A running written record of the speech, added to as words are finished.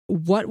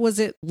what was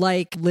it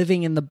like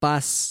living in the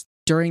bus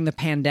during the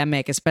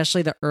pandemic,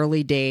 especially the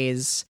early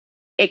days?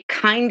 It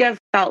kind of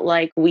felt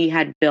like we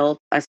had built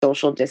a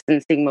social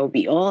distancing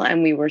mobile,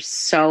 and we were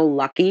so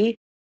lucky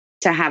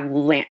to have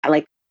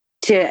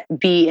to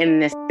be in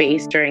this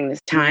space during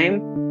this time.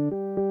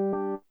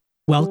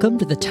 Welcome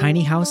to the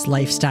Tiny House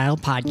Lifestyle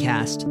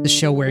Podcast, the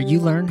show where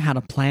you learn how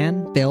to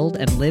plan, build,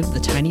 and live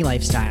the tiny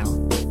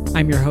lifestyle.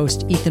 I'm your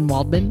host, Ethan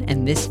Waldman,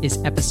 and this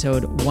is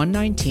episode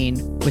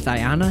 119 with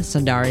Ayana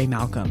Sundari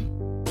Malcolm.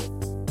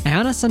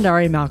 Ayana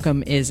Sundari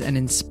Malcolm is an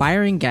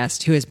inspiring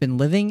guest who has been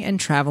living and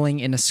traveling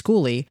in a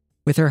schoolie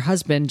with her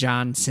husband,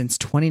 John, since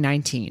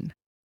 2019.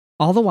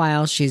 All the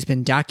while, she's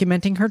been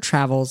documenting her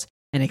travels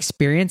and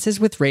experiences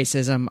with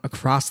racism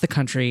across the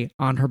country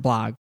on her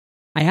blog.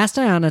 I asked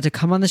Ayana to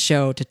come on the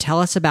show to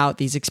tell us about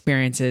these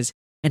experiences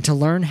and to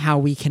learn how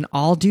we can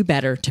all do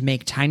better to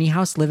make tiny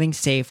house living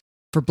safe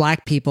for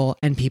Black people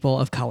and people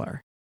of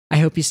color. I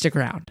hope you stick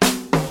around.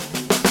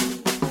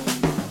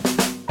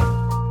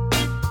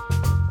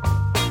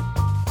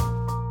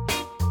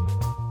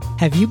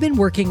 Have you been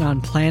working on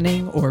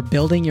planning or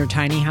building your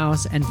tiny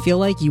house and feel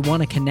like you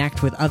want to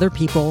connect with other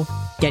people,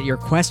 get your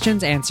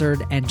questions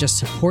answered, and just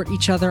support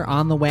each other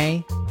on the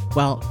way?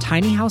 Well,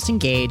 Tiny House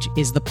Engage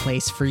is the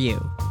place for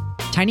you.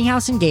 Tiny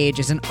House Engage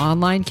is an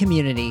online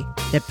community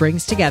that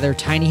brings together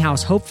tiny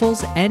house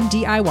hopefuls and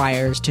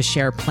DIYers to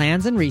share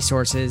plans and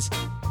resources,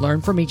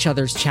 learn from each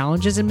other's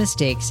challenges and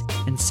mistakes,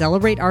 and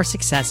celebrate our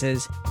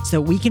successes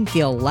so we can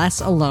feel less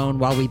alone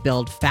while we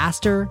build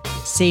faster,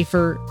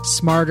 safer,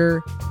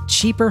 smarter,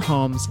 cheaper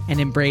homes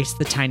and embrace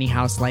the tiny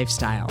house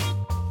lifestyle.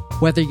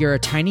 Whether you're a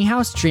tiny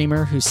house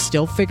dreamer who's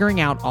still figuring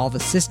out all the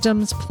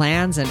systems,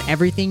 plans, and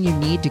everything you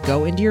need to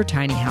go into your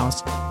tiny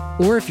house,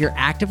 or if you're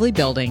actively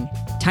building,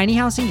 Tiny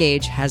House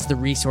Engage has the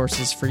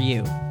resources for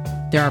you.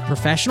 There are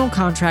professional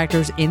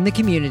contractors in the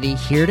community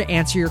here to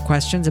answer your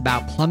questions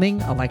about plumbing,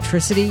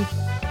 electricity,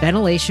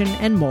 ventilation,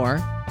 and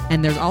more,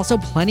 and there's also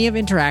plenty of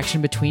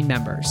interaction between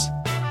members.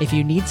 If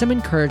you need some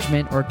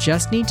encouragement or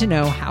just need to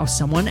know how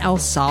someone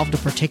else solved a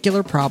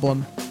particular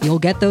problem, you'll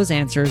get those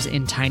answers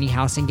in Tiny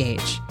House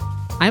Engage.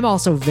 I'm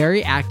also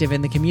very active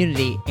in the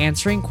community,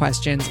 answering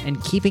questions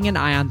and keeping an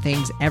eye on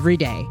things every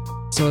day.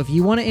 So if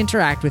you want to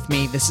interact with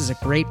me, this is a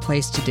great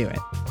place to do it.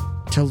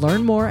 To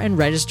learn more and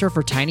register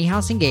for Tiny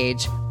House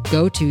Engage,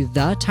 go to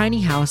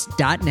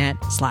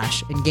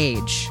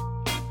thetinyhouse.net/engage.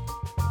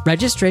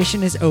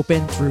 Registration is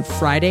open through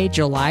Friday,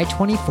 July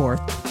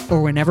 24th,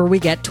 or whenever we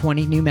get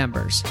 20 new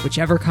members,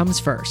 whichever comes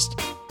first.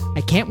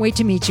 I can't wait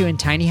to meet you in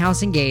Tiny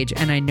House Engage,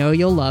 and I know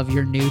you'll love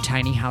your new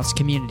tiny house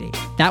community.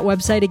 That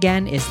website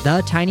again is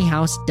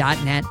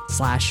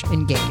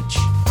thetinyhouse.net/engage.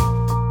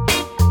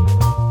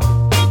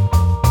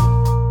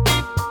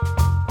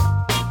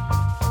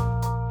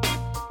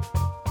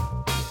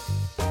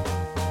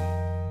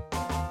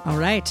 All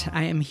right,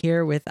 I am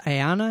here with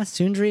Ayana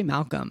Sundari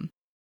Malcolm.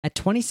 At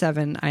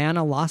 27,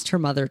 Ayana lost her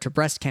mother to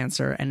breast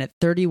cancer, and at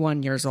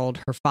 31 years old,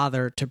 her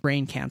father to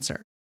brain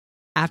cancer.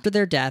 After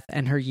their death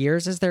and her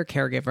years as their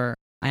caregiver,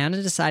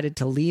 Ayana decided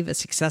to leave a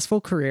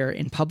successful career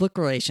in public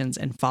relations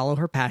and follow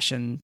her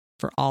passion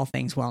for all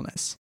things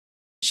wellness.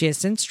 She has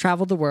since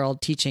traveled the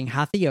world teaching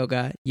Hatha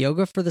Yoga,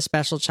 yoga for the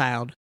special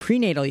child,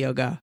 prenatal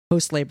yoga,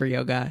 post-labor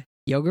yoga,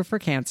 yoga for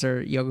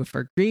cancer, yoga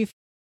for grief,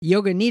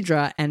 yoga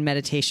nidra, and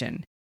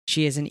meditation.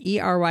 She is an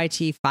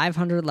ERYT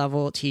 500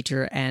 level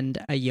teacher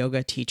and a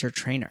yoga teacher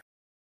trainer.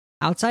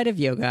 Outside of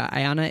yoga,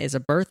 Ayana is a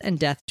birth and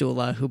death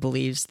doula who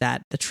believes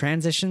that the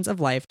transitions of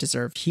life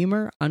deserve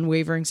humor,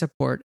 unwavering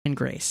support, and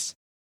grace.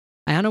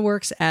 Ayana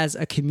works as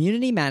a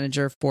community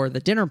manager for The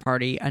Dinner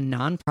Party, a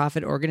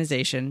nonprofit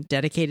organization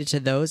dedicated to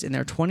those in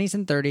their 20s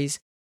and 30s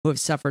who have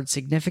suffered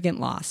significant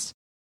loss.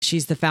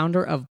 She's the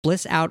founder of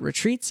Bliss Out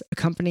Retreats, a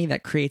company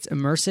that creates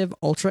immersive,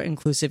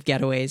 ultra-inclusive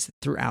getaways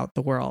throughout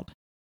the world.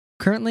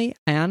 Currently,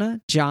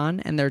 Ayana,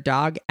 John, and their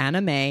dog Anna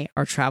May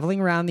are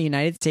traveling around the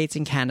United States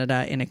and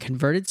Canada in a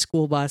converted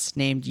school bus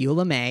named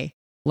Eula May,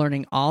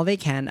 learning all they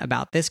can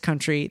about this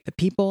country, the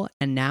people,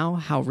 and now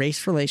how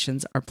race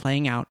relations are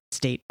playing out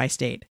state by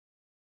state.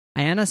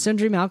 Ayana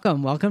Sundari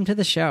Malcolm, welcome to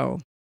the show.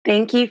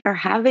 Thank you for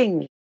having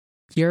me.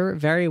 You're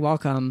very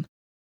welcome.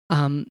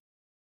 I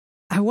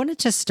wanted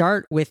to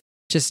start with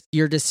just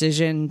your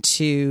decision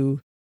to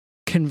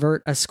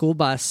convert a school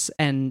bus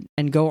and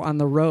go on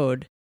the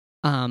road.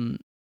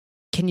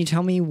 Can you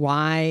tell me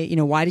why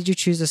did you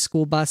choose a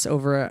school bus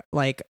over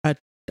like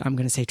I'm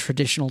going to say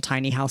traditional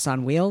tiny house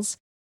on wheels?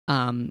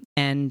 And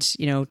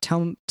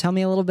tell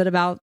me a little bit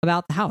about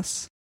the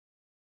house.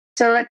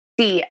 So let's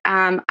see.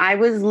 I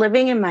was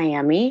living in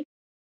Miami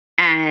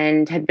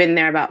and had been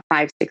there about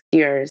 5-6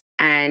 years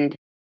and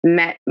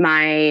met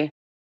my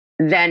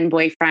then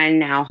boyfriend,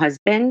 now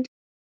husband.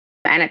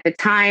 And at the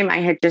time I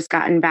had just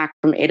gotten back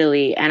from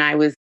Italy, and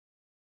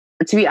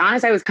to be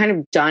honest, I was kind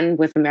of done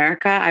with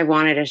America. I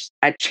wanted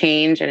a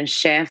change and a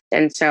shift.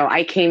 And so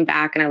I came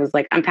back and I was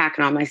like, I'm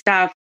packing all my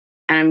stuff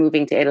and I'm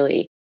moving to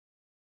Italy.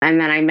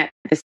 And then I met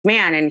this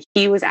man, and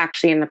he was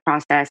actually in the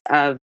process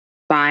of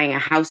buying a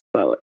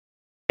houseboat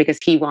because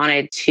he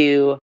wanted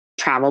to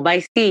travel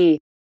by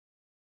sea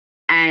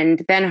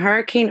And then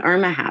Hurricane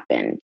Irma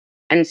happened.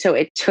 And so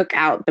it took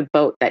out the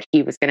boat that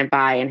he was going to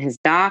buy in his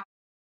dock.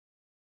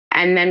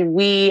 And then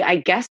I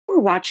guess, were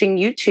watching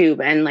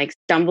YouTube and like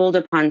stumbled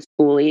upon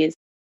Schoolies.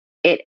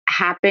 It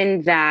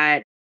happened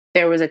that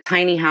there was a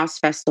tiny house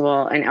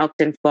festival in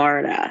Elkton,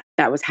 Florida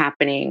that was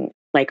happening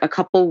like a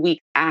couple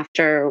weeks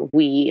after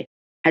we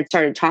had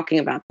started talking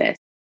about this.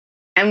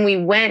 And we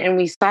went and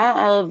we saw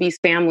all of these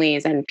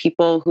families and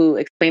people who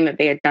explained that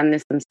they had done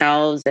this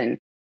themselves and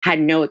had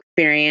no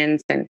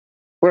experience and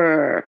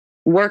were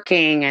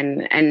working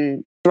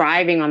and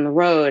thriving on the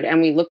road.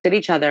 And we looked at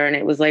each other and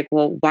it was like,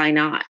 well, why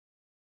not?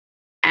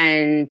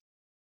 And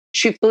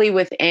truthfully,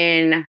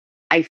 within,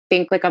 I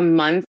think like a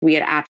month, we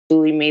had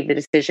absolutely made the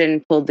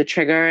decision, pulled the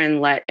trigger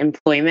and let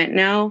employment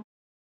know,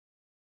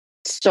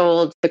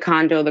 sold the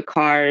condo, the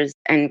cars,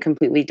 and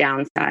completely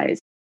downsized.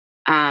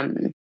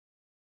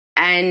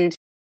 And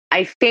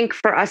I think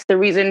for us, the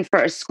reason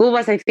for a school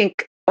bus, I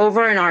think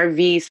over an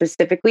RV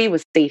specifically,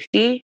 was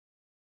safety.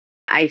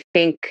 I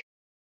think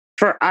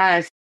for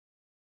us,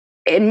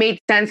 it made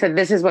sense that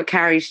this is what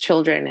carries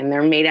children, and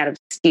they're made out of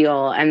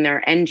steel and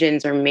their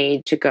engines are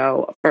made to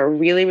go for a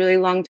really, really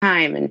long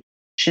time. And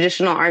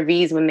traditional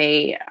RVs, when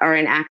they are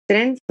in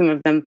accidents, some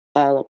of them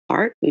fall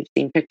apart. We've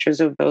seen pictures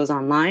of those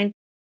online.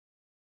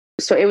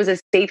 So it was a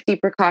safety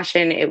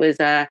precaution. It was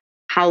a,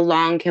 how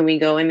long can we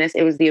go in this?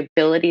 It was the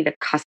ability to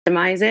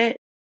customize it.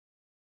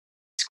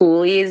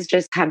 Schoolies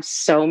just have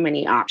so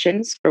many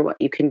options for what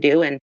you can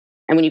do. And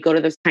when you go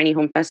to those tiny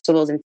home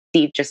festivals and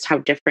see just how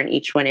different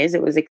each one is,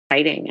 it was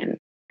exciting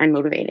and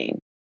motivating.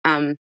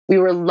 We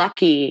were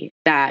lucky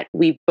that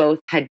we both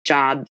had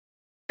jobs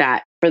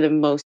that, for the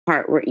most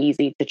part, were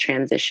easy to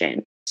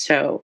transition.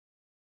 So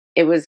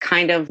it was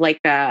kind of like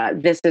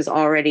this has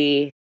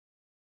already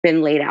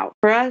been laid out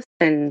for us,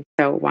 and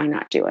so why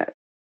not do it?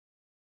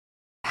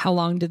 How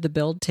long did the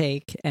build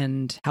take,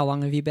 and how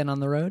long have you been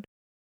on the road?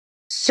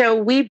 So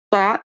we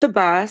bought the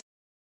bus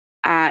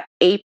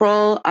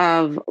April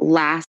of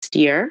last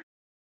year.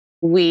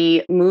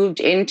 We moved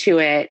into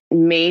it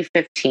May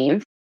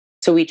 15th.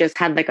 So we just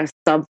had like a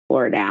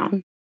subfloor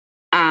down.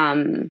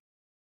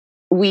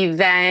 We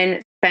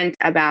then spent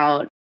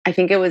about, I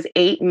think it was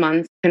 8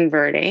 months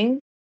converting.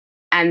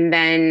 And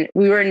then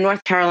we were in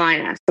North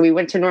Carolina. So we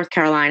went to North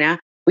Carolina.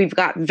 We've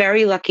got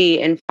very lucky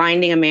in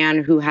finding a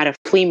man who had a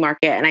flea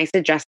market. And I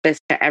suggest this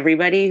to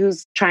everybody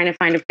who's trying to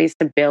find a place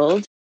to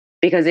build,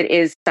 because it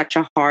is such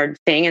a hard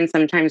thing and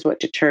sometimes what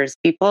deters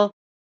people.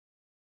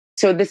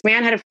 So this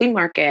man had a flea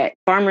market,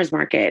 farmer's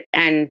market,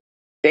 and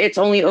it's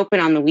only open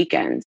on the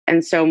weekends.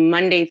 And so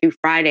Monday through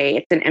Friday,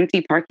 it's an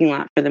empty parking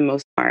lot for the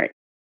most part.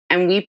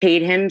 And we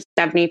paid him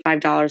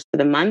 $75 for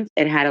the month.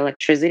 It had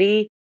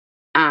electricity.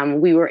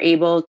 We were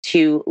able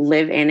to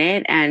live in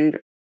it and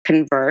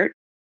convert.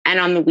 And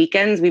on the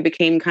weekends, we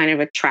became kind of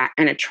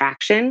an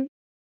attraction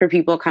for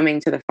people coming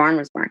to the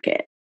farmer's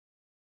market.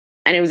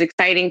 And it was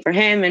exciting for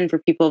him and for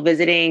people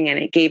visiting, and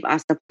it gave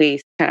us a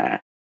place to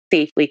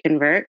safely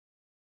convert.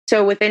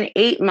 So within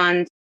 8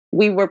 months,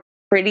 we were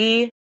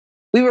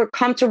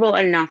comfortable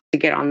enough to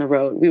get on the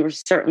road. We were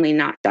certainly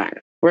not done.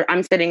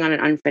 I'm sitting on an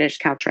unfinished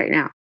couch right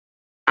now.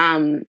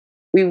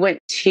 We went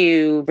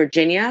to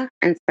Virginia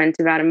and spent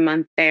about a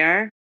month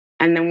there.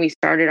 And then we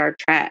started our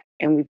trek,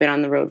 and we've been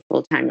on the road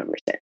full time ever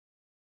since.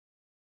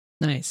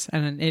 Nice.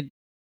 And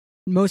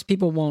most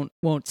people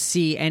won't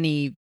see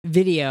any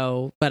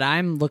video, but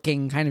I'm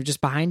looking kind of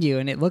just behind you,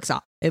 and it looks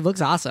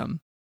awesome.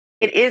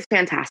 It is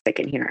fantastic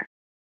in here.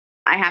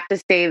 I have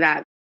to say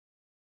that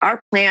our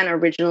plan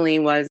originally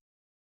was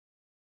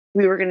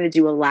we were going to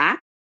do a lap,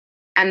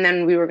 and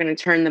then we were going to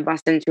turn the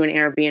bus into an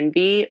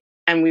Airbnb,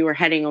 and we were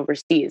heading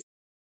overseas.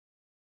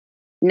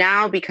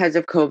 Now, because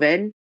of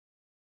COVID,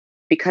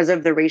 because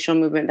of the racial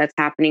movement that's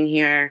happening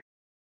here,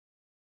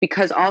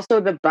 because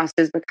also the bus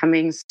is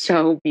becoming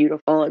so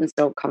beautiful and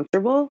so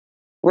comfortable,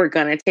 we're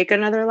going to take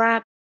another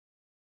lap.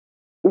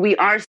 We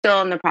are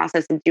still in the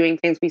process of doing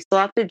things. We still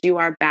have to do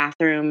our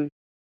bathroom.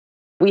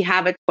 We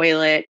have a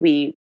toilet.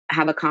 We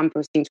have a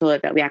composting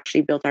toilet that we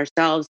actually built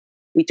ourselves.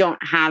 We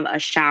don't have a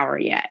shower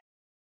yet.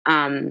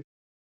 So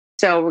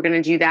we're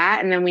going to do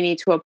that. And then we need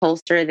to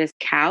upholster this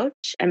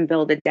couch and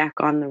build a deck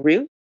on the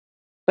roof.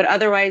 But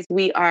otherwise,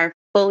 we are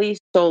fully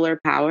solar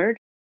powered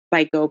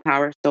by Go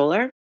Power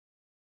Solar.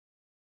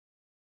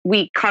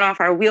 We cut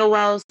off our wheel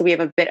wells, so we have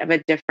a bit of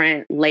a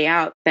different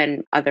layout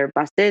than other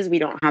buses. We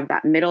don't have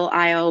that middle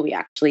aisle. We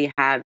actually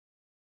have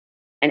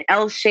an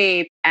L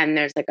shape, and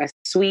there's like a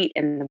suite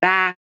in the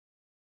back.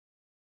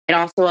 It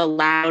also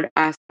allowed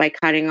us, by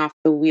cutting off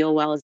the wheel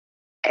wells,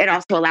 to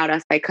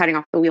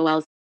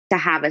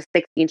have a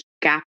 6-inch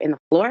gap in the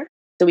floor,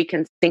 so we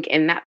can sink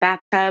in that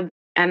bathtub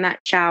and that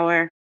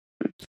shower.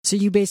 So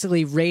you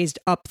basically raised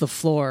up the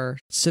floor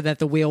so that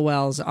the wheel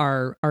wells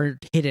are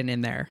hidden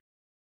in there.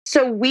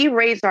 So we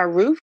raised our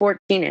roof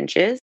 14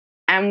 inches,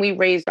 and we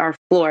raised our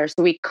floor.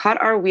 So we cut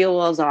our wheel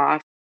wells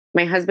off.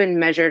 My husband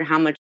measured how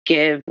much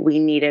give we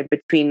needed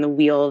between the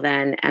wheel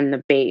then and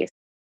the base.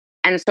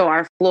 And so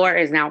our floor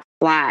is now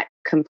flat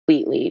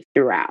completely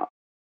throughout.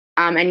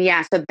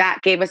 So that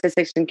gave us a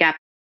 6-inch gap.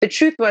 the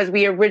truth was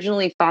we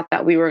originally thought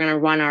that we were going to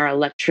run our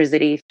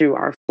electricity through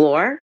our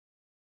floor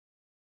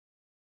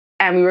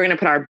and we were going to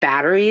put our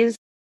batteries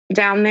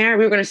down there.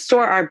 We were going to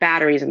store our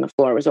batteries in the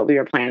floor was what we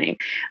were planning.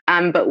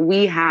 But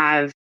we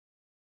have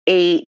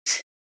 8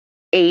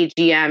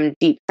 AGM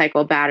deep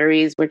cycle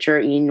batteries, which are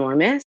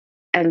enormous.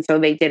 And so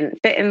they didn't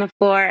fit in the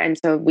floor. And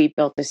so we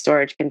built a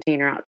storage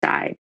container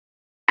outside.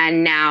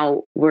 And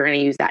now we're going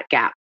to use that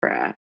gap for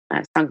a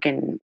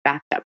sunken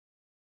bathtub,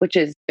 which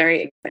is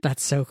very exciting.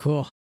 That's so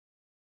cool.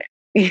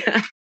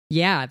 Yeah.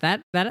 Yeah,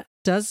 that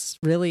does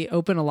really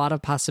open a lot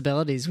of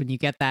possibilities when you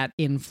get that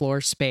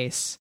in-floor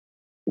space.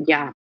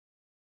 Yeah.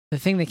 The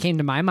thing that came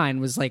to my mind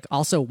was like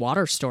also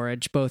water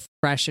storage, both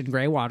fresh and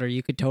gray water.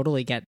 You could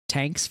totally get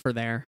tanks for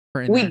there.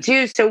 We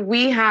do. So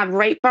we have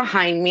right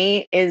behind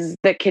me is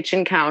the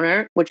kitchen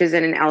counter, which is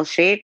in an L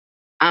shape.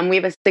 We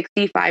have a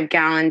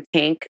 65-gallon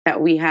tank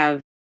that we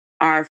have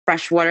our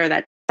fresh water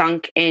that's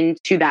sunk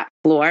into that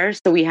floor.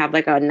 So we have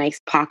like a nice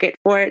pocket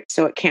for it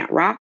so it can't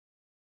rot.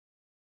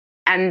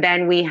 And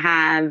then we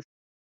have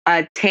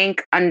a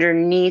tank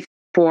underneath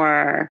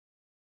for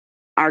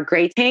our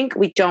gray tank.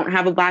 We don't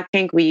have a black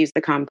tank. We use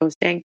the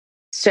composting.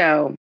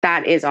 So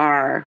that is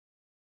our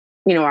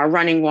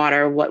running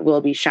water, what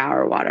will be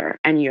shower water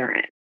and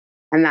urine.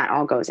 And that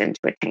all goes into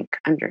a tank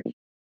underneath.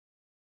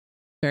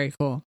 Very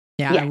cool.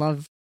 Yeah.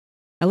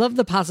 I love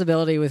the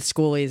possibility with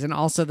schoolies, and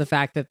also the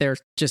fact that they're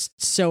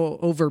just so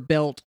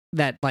overbuilt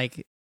that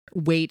like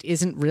weight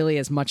isn't really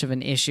as much of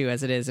an issue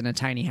as it is in a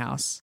tiny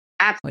house.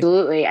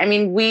 Absolutely. I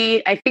mean,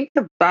 I think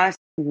the bus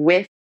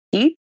with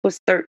seats was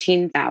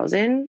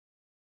 13,000,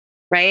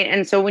 right?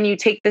 And so when you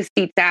take the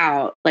seats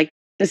out, like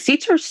the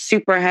seats are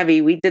super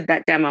heavy. We did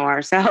that demo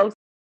ourselves,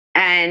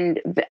 and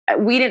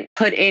we didn't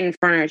put in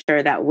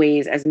furniture that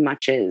weighs as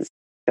much as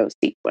those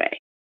seats weigh.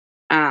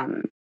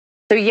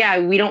 So yeah,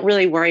 we don't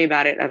really worry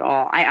about it at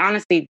all. I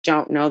honestly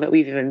don't know that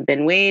we've even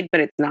been weighed,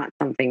 but it's not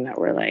something that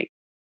we're like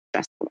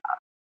stressed about.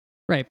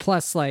 Right.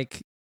 Plus,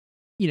 like,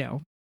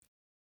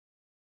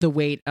 the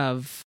weight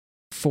of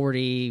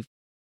 40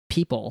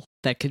 people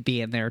that could be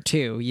in there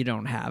too. You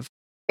don't have.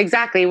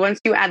 Exactly. Once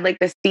you add like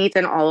the seats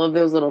and all of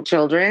those little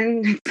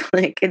children,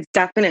 it's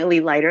definitely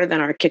lighter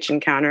than our kitchen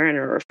counter and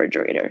a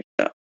refrigerator.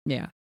 So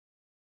yeah.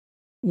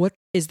 What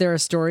is there a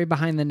story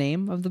behind the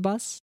name of the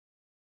bus?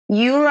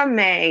 Eula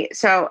May.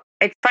 So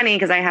it's funny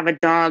because I have a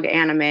dog,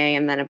 Anna May,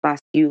 and then a bus,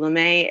 Eula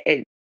May.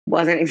 It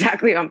wasn't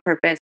exactly on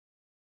purpose.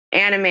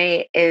 Anna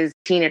May is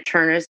Tina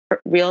Turner's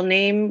real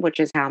name, which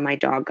is how my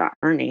dog got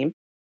her name.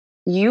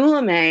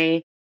 Eula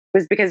May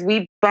was because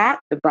we bought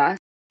the bus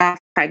off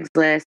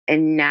Craigslist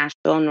in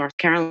Nashville, North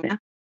Carolina,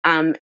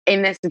 in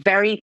this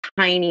very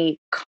tiny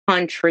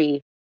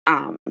country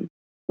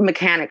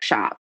mechanic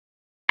shop.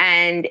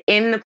 And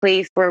in the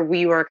place where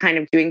we were kind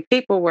of doing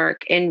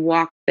paperwork, in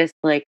walked this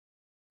like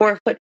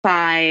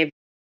 4'5",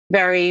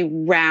 very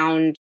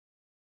round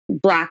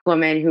Black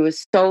woman who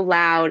was so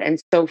loud and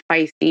so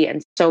feisty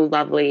and so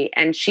lovely.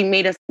 And she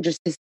made us just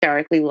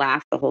hysterically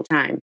laugh the whole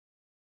time.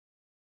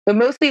 But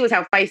mostly it was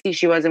how feisty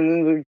she was. And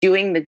when we were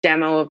doing the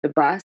demo of the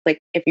bus, like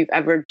if you've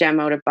ever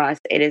demoed a bus,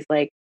 it is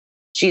like,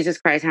 Jesus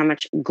Christ, how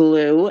much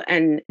glue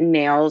and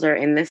nails are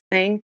in this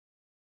thing.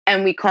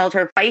 And we called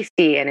her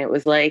feisty. And it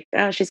was like,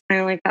 oh, she's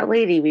kind of like that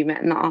lady we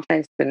met in the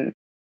office. And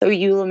so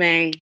Eula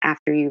May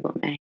after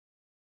Eula May.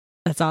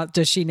 That's all.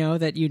 Does she know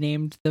that you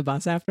named the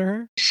bus after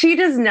her? She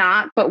does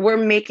not, but we're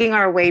making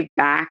our way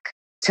back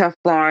to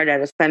Florida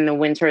to spend the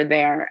winter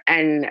there.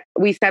 And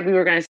we said we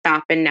were going to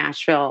stop in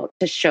Nashville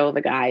to show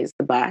the guys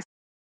the bus.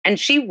 And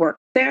she works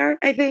there,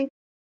 I think.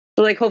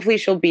 So like, hopefully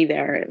she'll be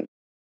there and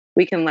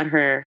we can let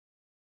her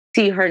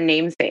see her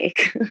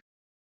namesake.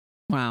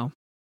 Wow.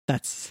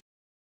 That's,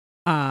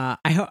 I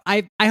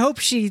hope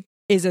she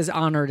is as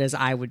honored as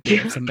I would be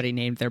if somebody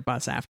named their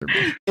bus after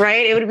me.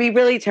 Right? It would be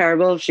really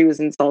terrible if she was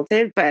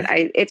insulted, but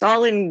it's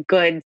all in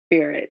good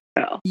spirit.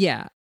 So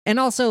yeah. And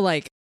also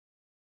like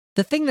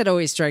the thing that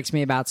always strikes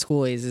me about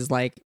schoolies is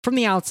like from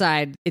the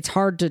outside, it's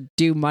hard to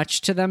do much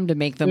to them to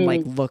make them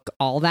like look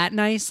all that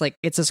nice. Like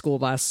it's a school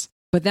bus,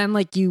 but then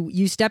like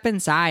you step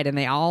inside and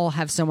they all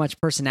have so much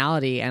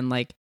personality, and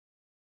like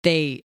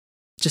they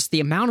just the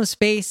amount of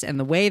space and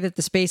the way that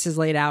the space is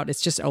laid out,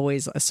 it's just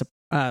always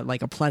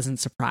like a pleasant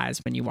surprise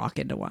when you walk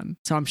into one.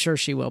 So I'm sure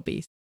she will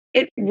be.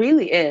 It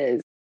really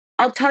is.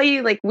 I'll tell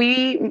you, like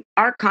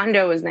our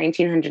condo was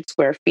 1,900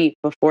 square feet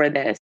before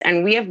this,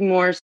 and we have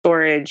more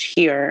storage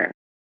here.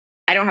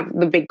 I don't have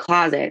the big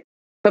closet,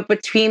 but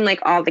between like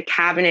all the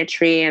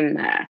cabinetry and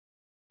the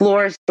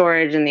floor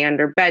storage and the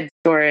underbed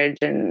storage,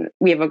 and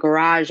we have a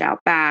garage out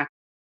back.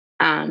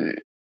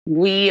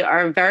 We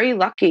are very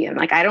lucky, and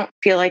like I don't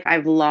feel like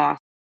I've lost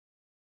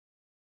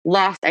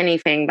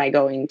anything by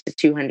going to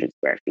 200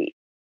 square feet.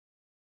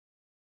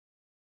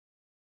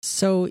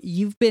 So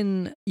you've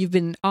been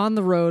on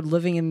the road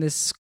living in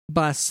this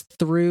bus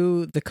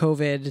through the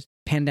COVID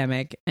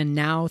pandemic, and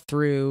now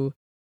through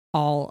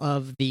all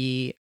of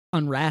the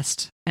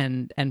unrest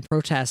and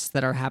protests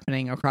that are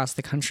happening across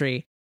the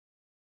country.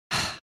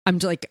 I'm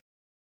like,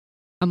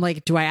 I'm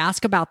like, do I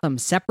ask about them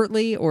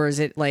separately, or is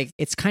it like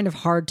it's kind of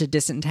hard to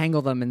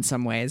disentangle them in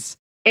some ways?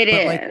 It but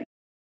is. Like,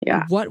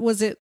 yeah. What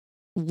was it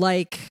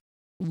like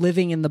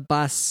living in the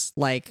bus,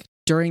 like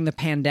during the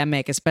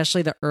pandemic,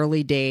 especially the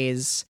early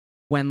days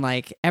when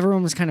like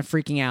everyone was kind of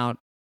freaking out?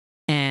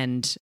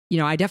 And, you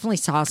know, I definitely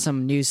saw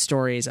some news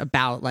stories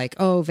about like,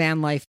 oh,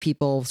 van life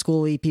people,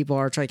 schooly people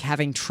are like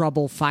having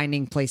trouble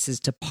finding places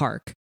to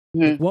park.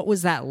 Like, what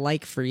was that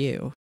like for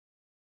you?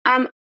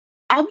 I'll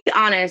be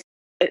honest,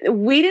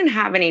 we didn't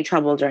have any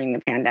trouble during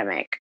the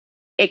pandemic.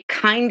 It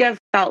kind of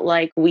felt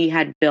like we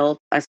had built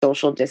a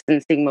social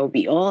distancing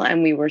mobile,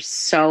 and we were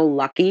so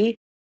lucky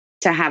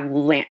to have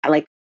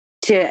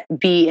to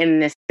be in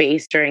this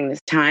space during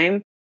this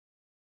time.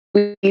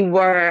 We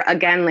were,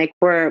 again, like,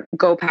 we're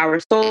Go Power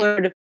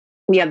Solar.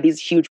 We have these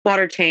huge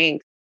water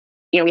tanks.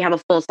 You know, we have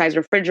a full size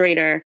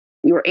refrigerator.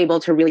 We were able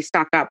to really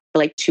stock up for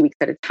like 2 weeks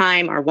at a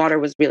time. Our water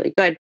was really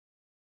good.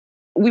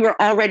 We were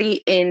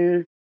already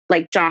in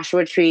like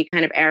Joshua Tree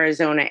kind of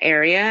Arizona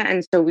area.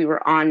 And so we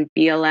were on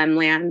BLM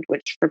land,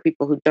 which for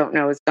people who don't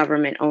know is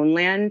government owned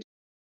land.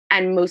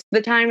 And most of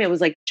the time it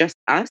was like just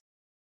us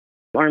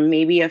or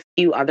maybe a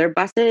few other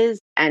buses.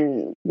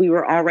 And we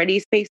were already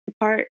spaced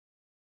apart.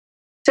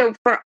 So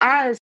for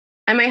us,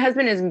 and my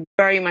husband is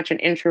very much an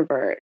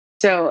introvert.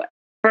 So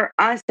for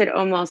us, it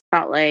almost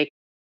felt like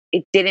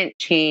it didn't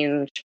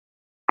change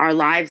our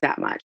lives that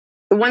much.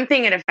 The one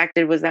thing it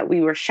affected was that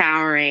we were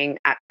showering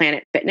at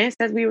Planet Fitness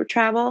as we would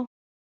travel.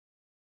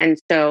 And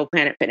so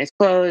Planet Fitness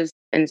closed.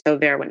 And so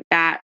there went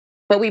that.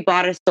 But we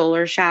bought a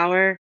solar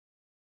shower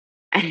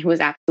and it was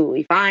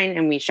absolutely fine.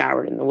 And we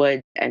showered in the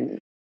woods and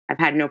I've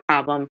had no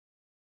problem.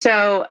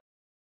 So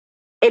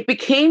it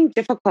became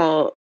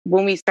difficult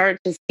when we started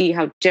to see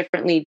how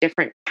differently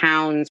different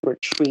towns were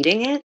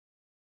treating it,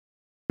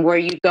 where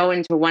you go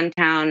into one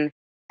town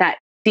that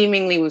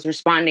seemingly was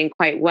responding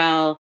quite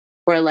well,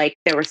 where like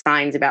there were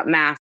signs about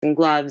masks and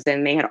gloves,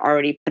 and they had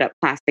already put up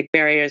plastic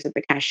barriers at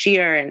the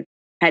cashier and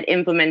had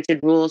implemented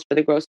rules for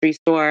the grocery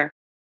store.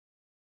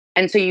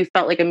 And so you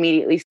felt like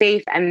immediately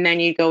safe. And then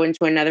you go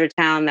into another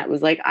town that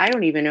was like, I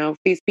don't even know if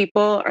these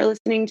people are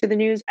listening to the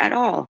news at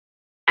all.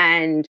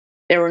 And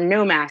there were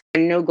no masks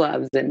and no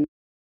gloves. And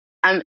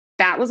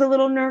that was a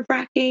little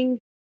nerve-wracking.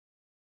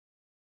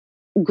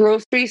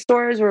 Grocery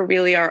stores were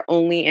really our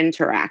only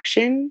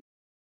interaction.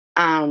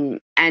 And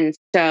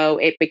so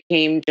it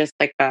became just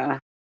like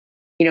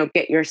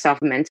get yourself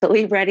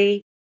mentally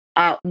ready.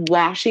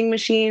 Washing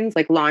machines,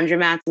 like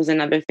laundromats, was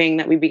another thing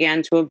that we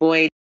began to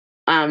avoid.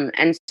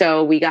 And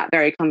so we got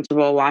very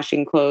comfortable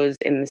washing clothes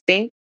in the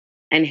sink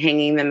and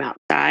hanging them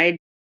outside.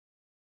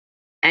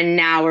 And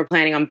now we're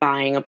planning on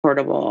buying a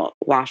portable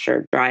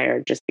washer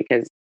dryer just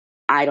because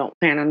I don't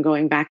plan on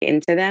going back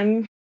into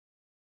them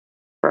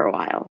for a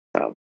while.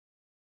 So,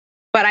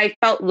 but I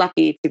felt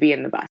lucky to be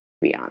in the bus, to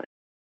be honest.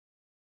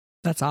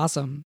 That's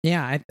awesome.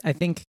 Yeah, I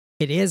think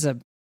it is a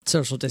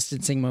social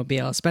distancing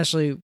mobile,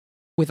 especially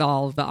with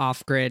all of the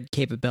off-grid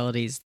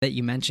capabilities that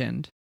you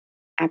mentioned.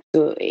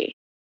 Absolutely.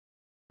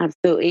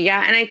 Absolutely.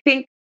 Yeah. And I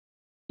think,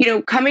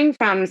 coming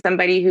from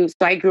somebody so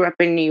I grew up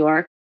in New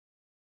York,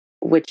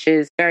 which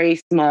is very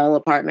small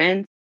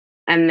apartments.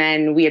 And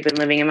then we had been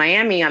living in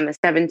Miami on the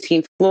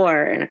 17th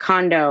floor in a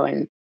condo.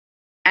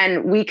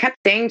 And we kept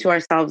saying to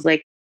ourselves,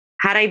 like,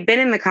 had I been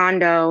in the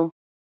condo,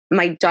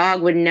 my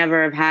dog would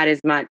never have had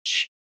as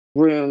much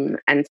room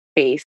and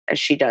space as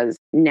she does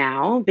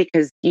now,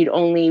 because you'd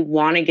only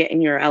want to get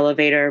in your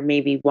elevator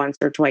maybe once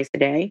or twice a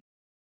day.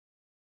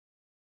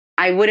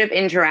 I would have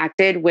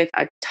interacted with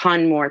a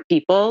ton more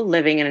people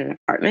living in an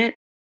apartment.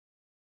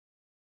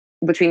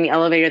 Between the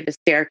elevator, the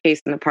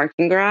staircase, and the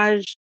parking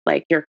garage,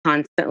 like, you're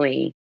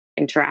constantly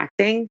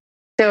interacting.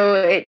 So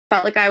it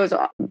felt like I was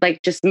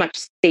like just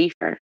much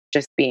safer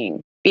just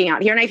being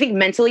out here. And I think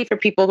mentally, for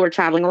people who are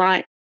traveling a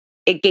lot,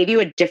 it gave you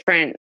a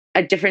different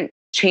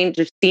change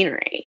of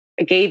scenery.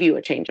 It gave you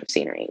a change of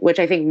scenery, which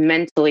I think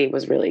mentally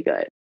was really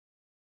good.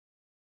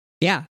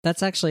 Yeah,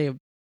 that's actually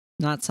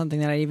not something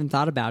that I even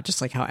thought about.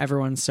 Just like how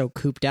everyone's so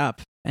cooped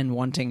up and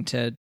wanting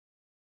to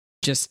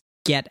just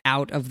get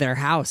out of their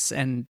house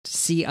and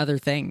see other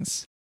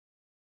things.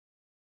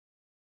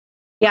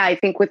 Yeah, I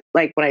think with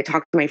like when I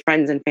talk to my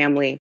friends and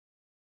family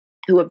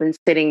who have been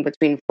sitting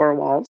between four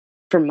walls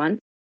for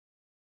months,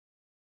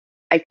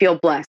 I feel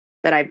blessed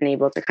that I've been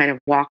able to kind of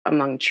walk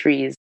among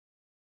trees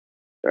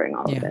during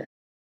all of it.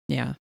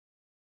 Yeah.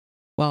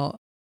 Well,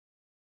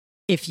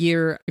 if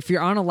you're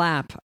on a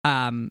lap,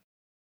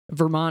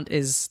 Vermont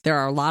there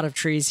are a lot of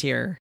trees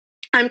here.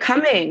 I'm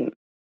coming.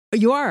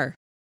 You are?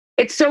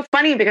 It's so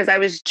funny because I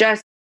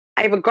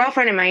have a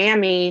girlfriend in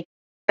Miami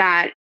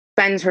that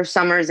spends her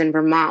summers in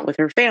Vermont with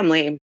her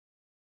family. And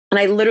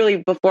I literally,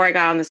 before I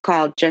got on this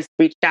call, just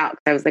reached out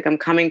because I was like, I'm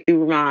coming through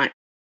Vermont.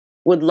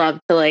 Would love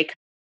to like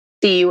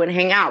see you and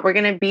hang out. We're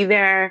going to be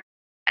there,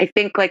 I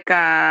think, like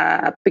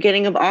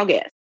beginning of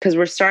August, because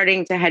we're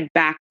starting to head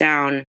back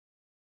down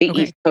the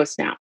East Coast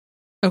now.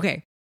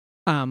 Okay.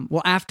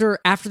 Well, after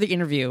the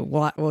interview,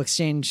 we'll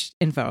exchange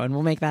info and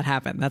we'll make that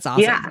happen. That's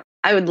awesome. Yeah,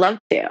 I would love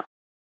to.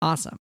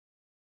 Awesome.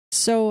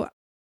 So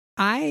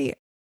I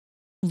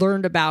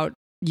learned about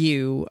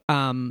you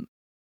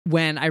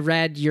when I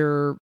read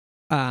your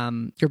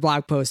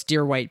blog post,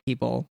 Dear White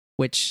People,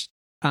 which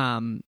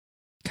kind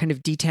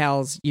of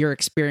details your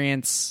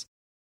experience,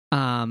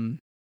 a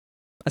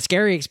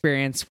scary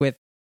experience with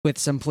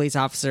some police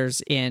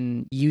officers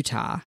in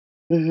Utah.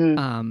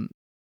 Mm-hmm.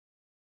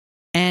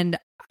 And,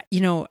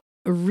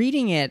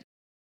 reading it,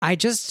 I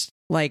just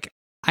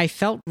I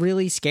felt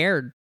really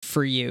scared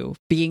for you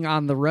being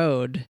on the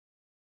road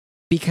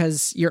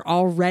because you're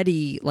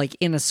already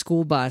in a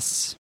school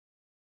bus.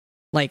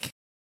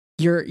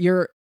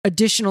 You're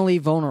additionally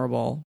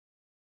vulnerable,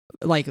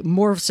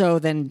 more so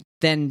than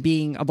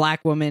being a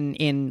Black woman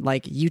in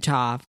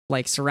Utah,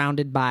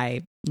 surrounded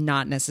by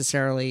not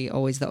necessarily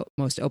always the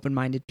most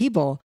open-minded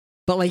people,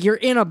 but you're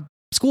in a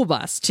school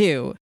bus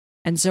too.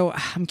 And so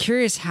I'm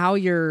curious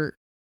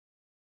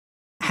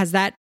has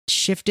that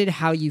shifted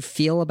how you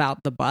feel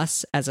about the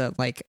bus as a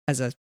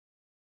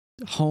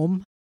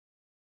home?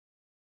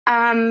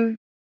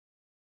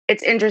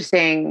 It's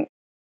interesting.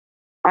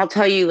 I'll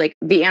tell you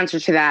the answer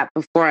to that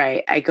before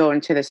I go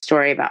into the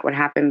story about what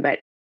happened, but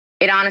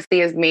it honestly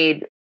has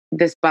made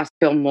this bus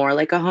feel more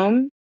like a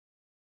home.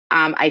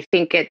 I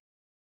think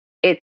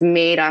it's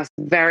made us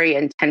very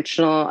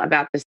intentional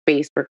about the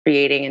space we're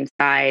creating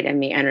inside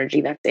and the energy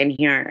that's in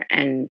here,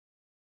 and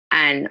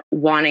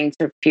wanting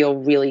to feel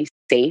really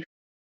safe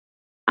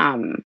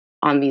on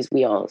these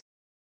wheels.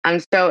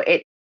 So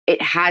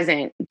it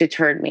hasn't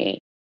deterred me.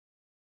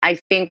 I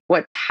think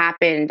what's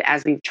happened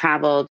as we've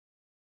traveled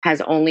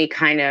has only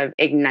kind of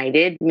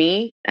ignited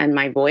me and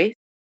my voice.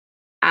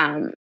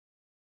 I'll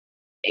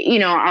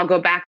go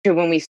back to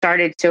when we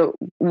started. So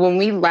when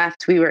we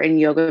left, we were in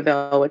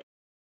Yogaville, which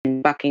is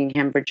in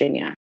Buckingham,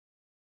 Virginia.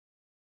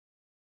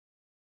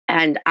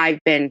 And I've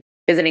been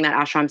visiting that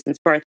ashram since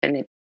birth, and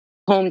it's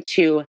home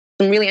to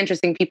some really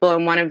interesting people.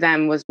 And one of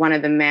them was one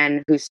of the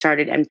men who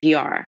started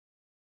NPR.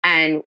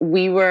 And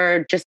we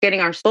were just getting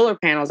our solar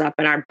panels up,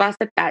 and our bus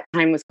at that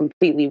time was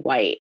completely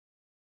white.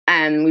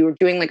 And we were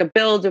doing a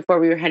build before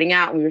we were heading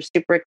out. And we were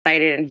super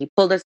excited. And he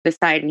pulled us to the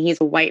side, and he's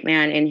a white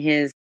man in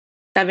his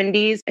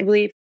 70s, I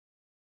believe.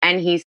 And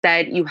he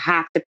said, "You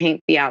have to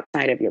paint the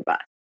outside of your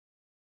bus."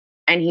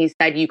 And he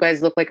said, "You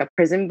guys look like a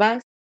prison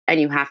bus. And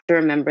you have to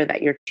remember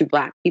that you're two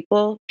Black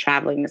people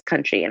traveling this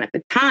country." And at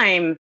the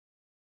time,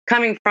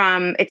 coming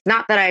from, it's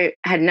not that I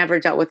had never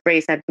dealt with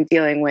race. I've been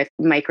dealing with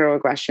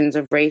microaggressions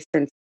of race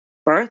since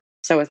birth.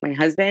 So is my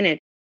husband.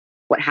 It's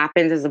what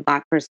happens as a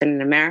Black person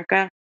in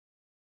America.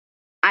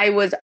 I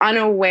was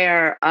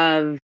unaware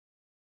of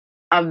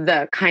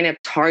the kind of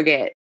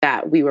target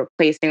that we were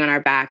placing on our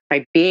back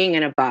by being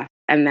in a bus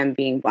and then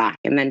being Black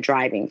and then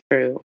driving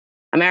through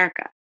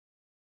America.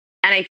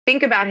 And I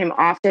think about him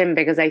often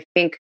because I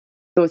think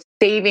the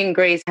saving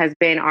grace has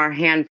been our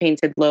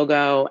hand-painted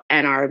logo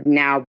and our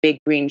now big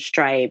green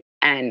stripe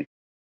and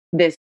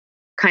this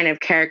kind of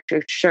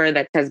caricature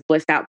that says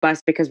 "Blissed Out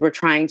Bus," because we're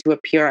trying to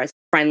appear as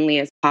friendly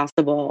as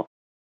possible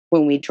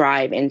when we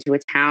drive into a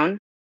town.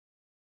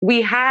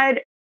 We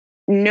had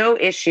no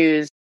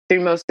issues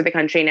through most of the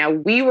country. Now,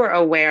 we were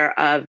aware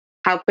of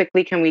how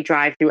quickly can we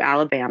drive through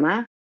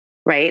Alabama,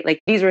 right?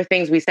 These were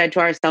things we said to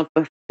ourselves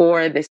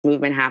before this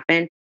movement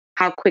happened.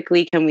 How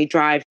quickly can we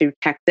drive through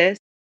Texas?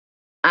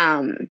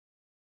 And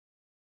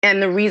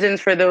the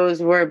reasons for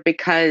those were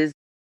because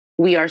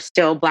we are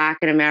still Black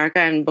in America.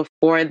 And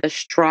before the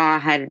straw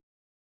had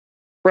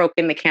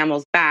broken the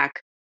camel's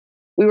back,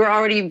 we were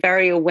already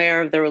very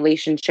aware of the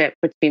relationship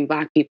between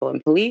Black people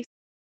and police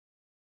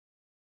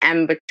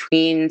and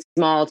between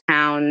small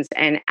towns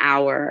and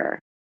our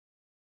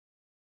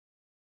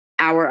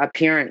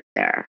appearance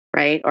there,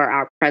 right? Or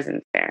our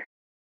presence there.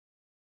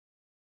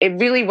 It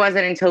really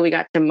wasn't until we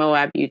got to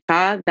Moab,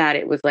 Utah, that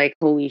it was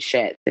holy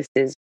shit, this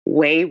is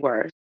way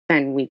worse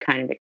than we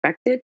kind of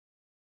expected.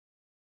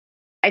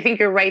 I think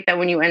you're right that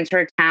when you enter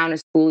a town, a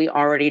schoolie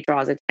already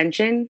draws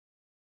attention.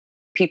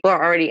 People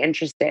are already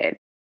interested.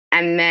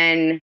 And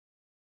then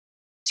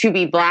to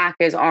be Black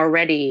is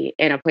already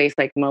in a place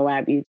like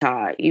Moab,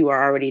 Utah, you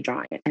are already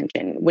drawing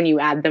attention. When you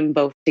add them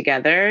both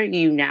together,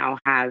 you now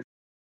have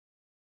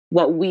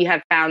what we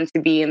have found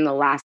to be in the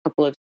last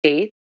couple of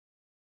states,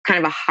 kind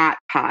of a hot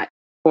pot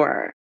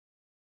for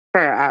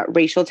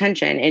racial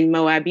tension. In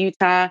Moab,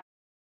 Utah,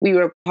 we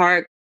were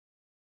parked.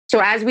 So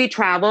as we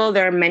travel,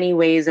 there are many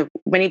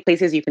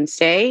places you can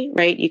stay,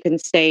 right? You can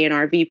stay in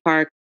RV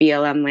park,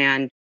 BLM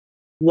land,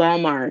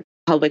 Walmart,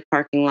 public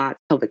parking lots,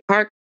 public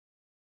park.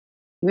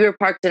 We were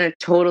parked in a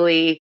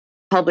totally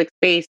public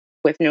space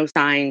with no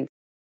signs.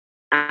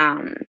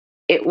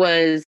 It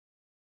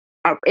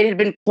had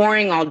been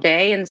pouring all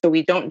day, and so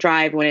we don't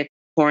drive when it's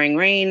pouring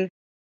rain.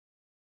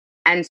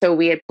 And so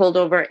we had pulled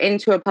over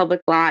into a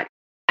public lot,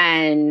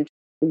 and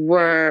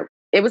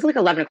it was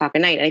 11 o'clock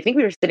at night. And I think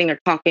we were sitting there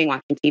talking,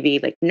 watching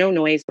TV, no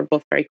noise. We're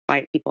both very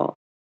quiet people,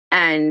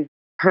 and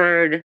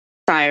heard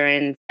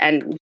sirens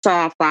and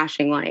saw a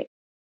flashing light.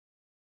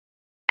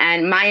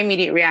 And my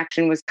immediate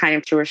reaction was kind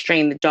of to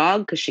restrain the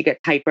dog because she gets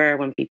hyper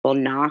when people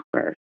knock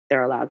or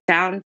they're a loud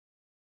sound.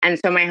 And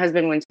so my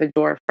husband went to the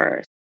door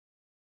first.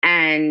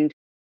 And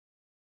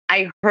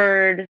I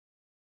heard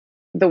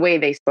the way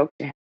they spoke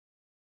to him.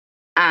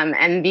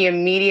 And the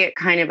immediate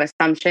kind of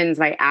assumptions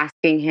by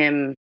asking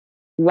him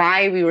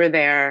why we were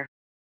there,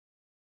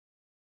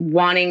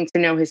 wanting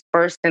to know his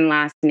first and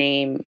last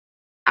name,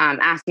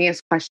 asking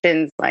us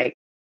questions like,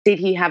 did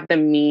he have the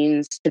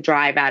means to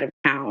drive out of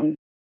town?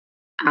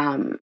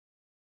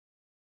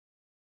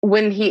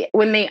 When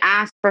they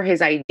asked for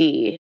his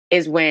ID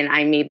is when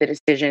I made the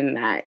decision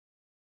that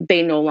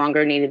they no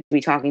longer needed to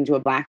be talking to a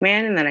Black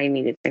man and that I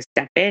needed to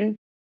step in.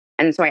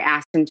 And so I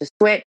asked him to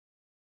switch.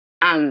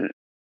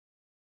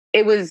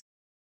 It was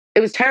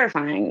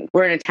terrifying.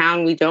 We're in a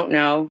town we don't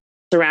know,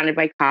 surrounded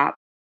by cops.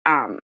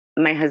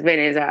 My husband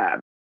is a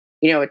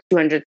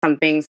 200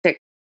 something,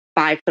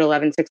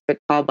 5'11", 6 foot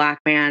tall Black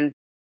man.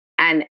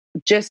 And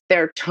just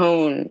their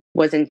tone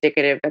was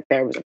indicative that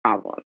there was a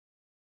problem.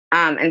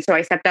 And so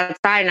I stepped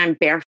outside and I'm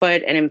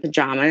barefoot and in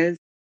pajamas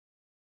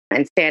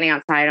and standing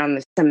outside on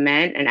the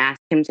cement and asked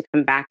him to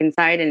come back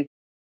inside. And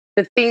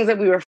the things that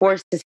we were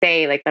forced to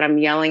say, like that I'm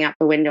yelling out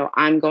the window,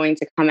 I'm going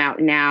to come out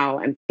now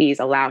and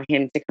please allow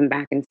him to come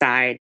back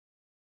inside.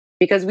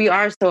 Because we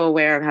are so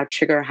aware of how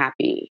trigger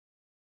happy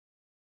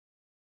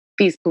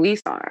these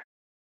police are.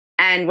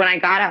 And when I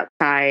got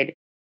outside,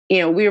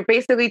 we were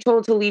basically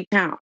told to leave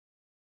town.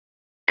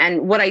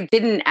 And what I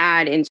didn't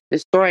add into the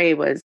story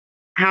was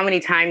how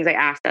many times I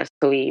asked us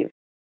to leave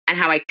and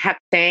how I kept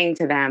saying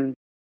to them,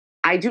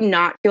 I do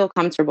not feel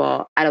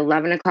comfortable at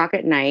 11 o'clock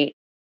at night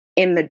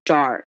in the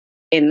dark,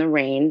 in the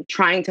rain,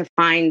 trying to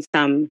find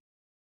some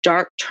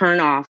dark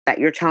turnoff that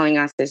you're telling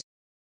us is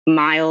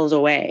miles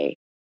away.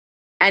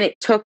 And it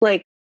took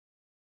like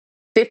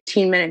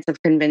 15 minutes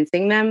of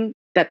convincing them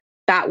that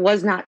that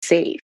was not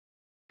safe.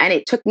 And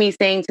it took me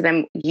saying to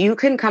them, you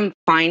can come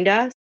find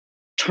us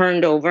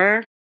turned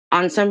over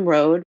on some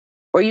road,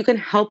 or you can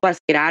help us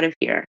get out of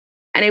here.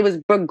 And it was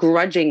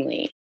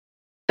begrudgingly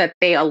that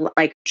they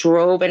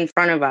drove in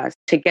front of us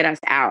to get us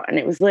out. And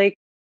it was like,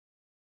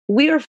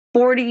 we are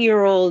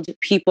 40-year-old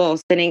people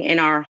sitting in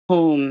our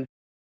home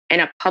in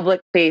a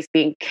public place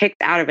being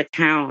kicked out of a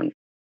town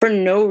for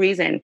no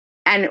reason.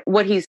 And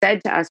what he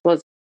said to us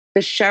was,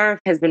 the sheriff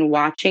has been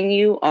watching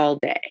you all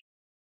day.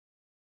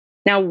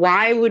 Now,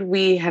 why would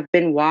we have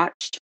been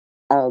watched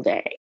all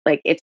day?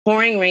 Like, it's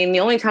pouring rain. The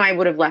only time I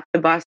would have left the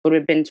bus would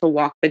have been to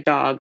walk the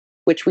dog,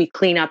 which we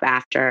clean up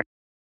after.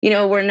 We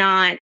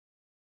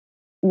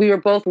were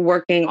both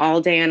working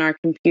all day on our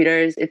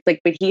computers. It's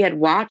like, but he had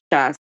watched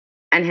us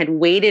and had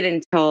waited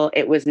until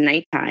it was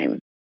nighttime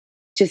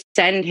to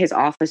send his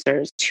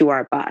officers to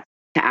our bus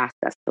to ask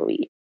us to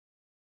leave.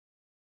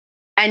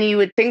 And you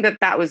would think that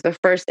that was the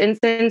first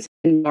instance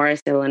in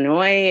Morris,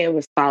 Illinois. It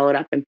was followed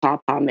up in Paw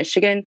Paw,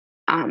 Michigan.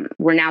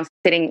 We're now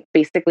sitting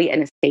basically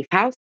in a safe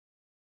house,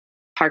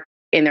 parked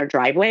in their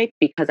driveway,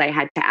 because I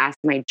had to ask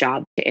my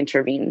job to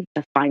intervene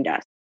to find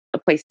us a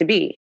place to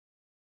be.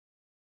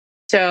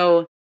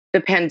 So the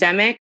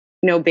pandemic,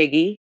 no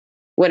biggie.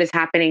 What is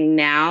happening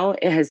now,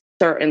 it has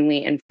certainly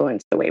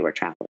influenced the way we're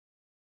traveling.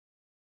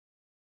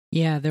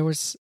 Yeah, there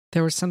was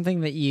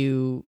something that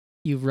you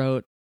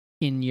wrote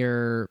in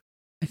your,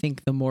 I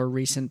think, the more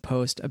recent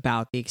post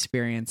about the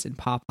experience in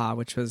Paw Paw,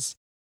 which was,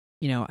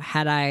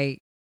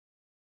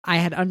 I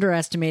had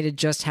underestimated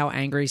just how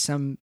angry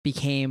some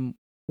became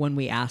when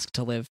we asked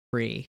to live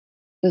free.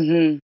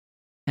 Mm-hmm.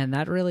 And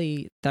that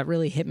really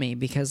hit me,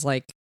 because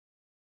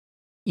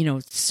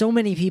so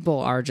many people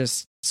are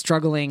just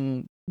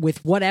struggling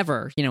with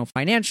whatever,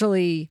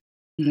 financially,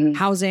 mm-hmm.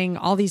 housing,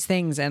 all these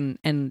things,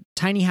 and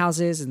tiny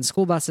houses and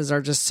school buses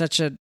are just such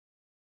a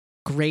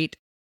great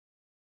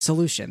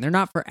solution. They're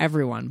not for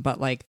everyone, but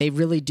they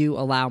really do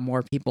allow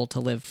more people to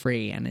live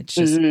free. And it's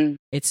just, mm-hmm.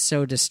 it's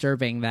so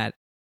disturbing that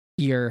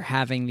you're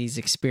having these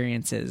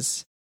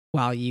experiences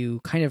while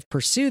you kind of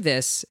pursue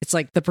this. It's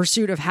like the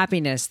pursuit of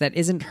happiness that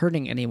isn't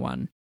hurting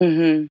anyone.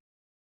 Mm-hmm.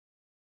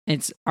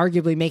 It's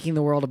arguably making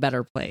the world a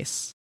better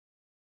place.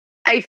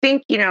 I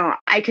think,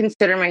 I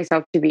consider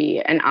myself to be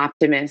an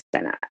optimist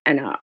and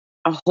a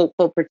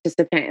hopeful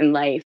participant in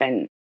life.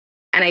 And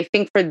I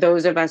think for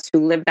those of us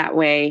who live that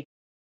way,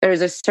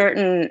 there's a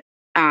certain,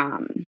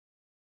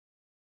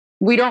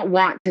 we don't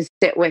want to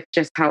sit with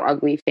just how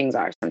ugly things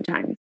are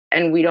sometimes.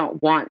 And we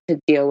don't want to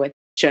deal with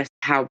just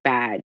how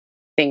bad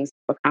things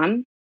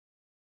become,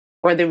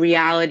 or the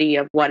reality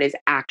of what is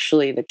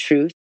actually the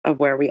truth of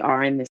where we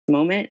are in this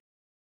moment.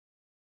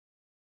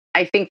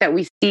 I think that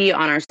we see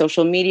on our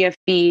social media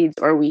feeds,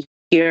 or we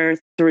hear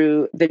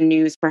through the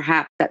news,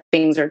 perhaps, that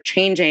things are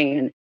changing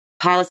and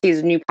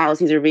new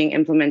policies are being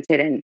implemented,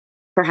 and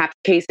perhaps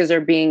cases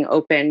are being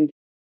opened.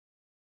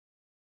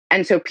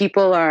 And so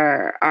people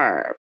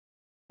are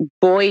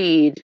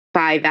buoyed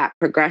by that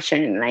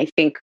progression. And I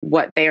think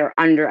what they are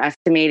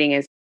underestimating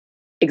is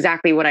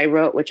exactly what I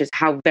wrote, which is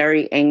how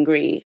very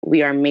angry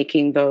we are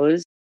making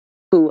those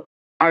who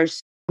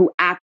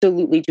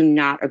absolutely do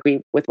not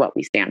agree with what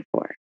we stand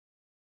for.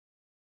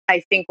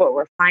 I think what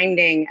we're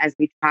finding as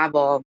we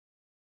travel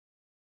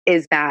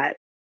is that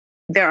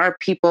there are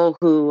people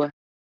who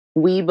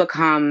we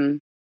become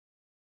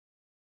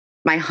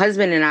my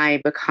husband and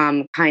I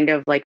become kind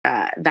of like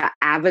the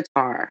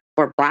avatar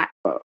for Black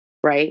folks,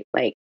 right?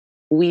 Like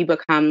we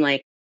become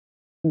like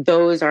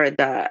those are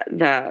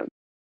the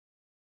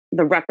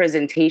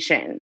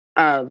representation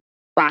of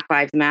Black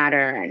Lives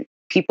Matter and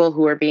people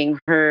who are being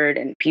heard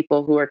and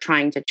people who are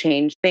trying to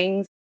change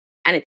things.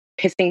 And it's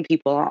pissing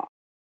people off.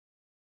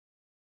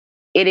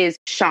 It is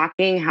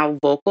shocking how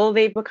vocal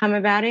they've become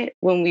about it.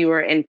 When we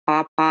were in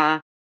Paw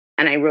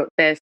and I wrote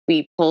this,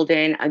 we pulled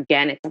in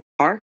again, it's a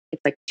park.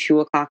 It's like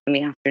 2:00 in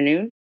the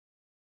afternoon.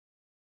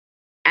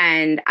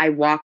 And I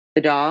walked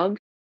the dog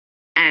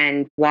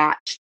and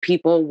watched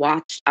people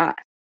watch us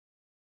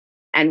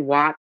and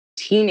watch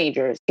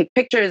teenagers take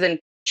pictures. And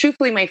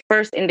truthfully, my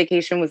first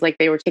indication was like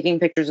they were taking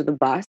pictures of the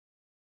bus.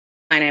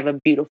 And I have a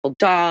beautiful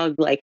dog.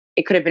 Like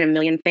it could have been a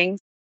million things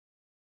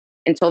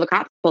until the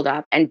cops pulled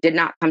up and did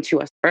not come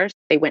to us first.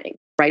 They went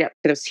right up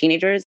to those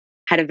teenagers,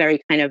 had a very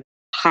kind of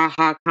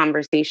ha-ha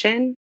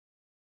conversation,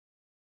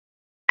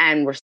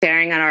 and were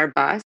staring at our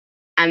bus,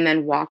 and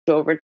then walked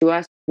over to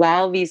us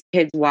while these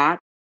kids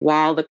watched,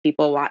 while the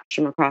people watched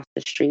from across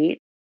the street,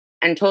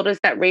 and told us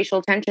that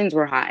racial tensions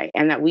were high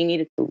and that we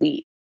needed to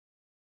leave.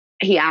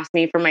 He asked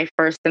me for my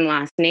first and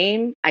last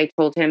name. I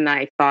told him that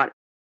I thought,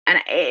 and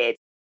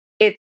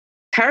it's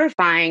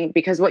terrifying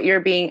because what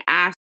you're being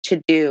asked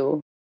to do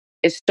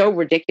is so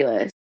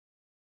ridiculous,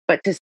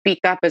 but to speak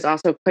up is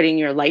also putting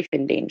your life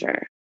in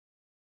danger.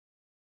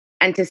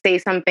 And to say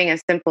something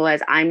as simple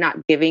as, I'm not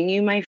giving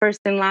you my first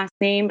and last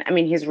name. I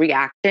mean, his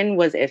reaction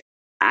was if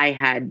I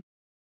had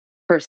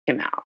cursed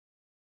him out.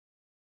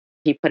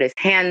 He put his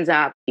hands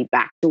up, he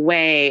backed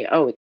away.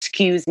 Oh,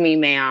 excuse me,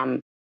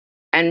 ma'am.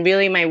 And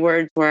really my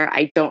words were,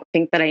 I don't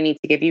think that I need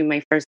to give you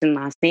my first and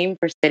last name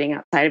for sitting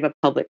outside of a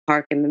public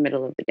park in the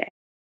middle of the day.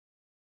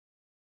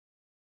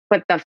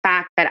 But the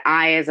fact that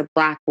I, as a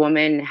Black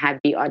woman, had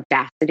the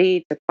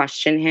audacity to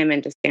question him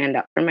and to stand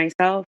up for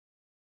myself,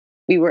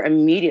 we were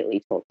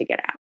immediately told to get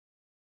out.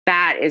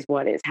 That is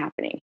what is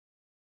happening.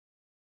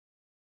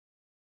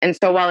 And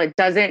so while it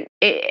doesn't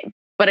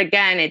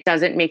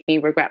make me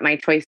regret my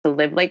choice to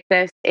live like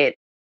this.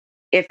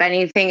 If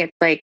anything, it's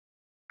like,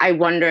 I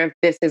wonder if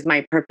this is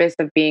my purpose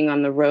of being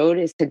on the road,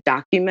 is to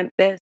document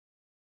this.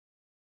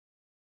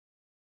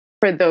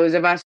 For those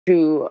of us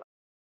who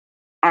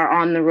are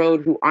on the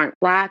road who aren't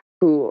Black,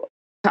 to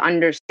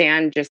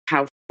understand just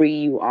how free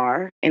you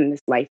are in this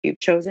life you've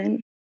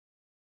chosen,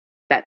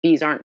 that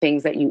these aren't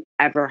things that you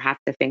ever have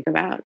to think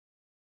about.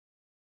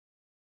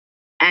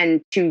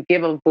 And to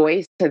give a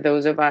voice to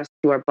those of us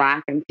who are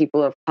Black and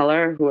people of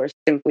color who are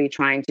simply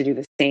trying to do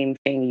the same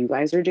thing you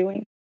guys are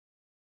doing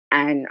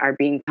and are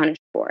being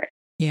punished for it.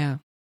 Yeah.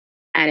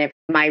 And if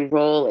my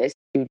role is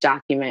to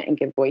document and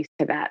give voice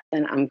to that,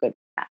 then I'm good with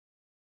that.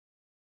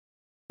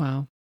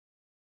 Wow.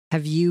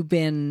 Have you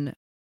been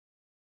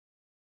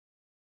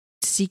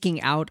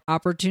seeking out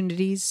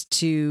opportunities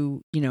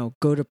to,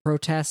 go to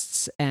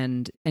protests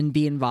and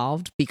be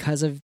involved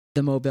because of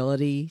the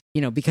mobility,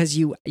 because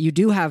you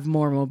do have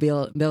more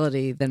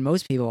mobility than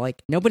most people?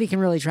 Like nobody can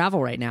really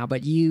travel right now,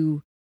 but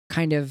you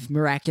kind of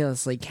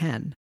miraculously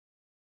can.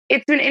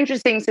 It's been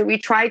interesting. So we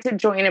tried to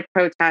join a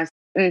protest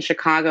in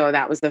Chicago.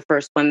 That was the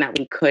first one that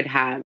we could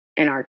have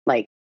in our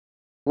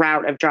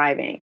route of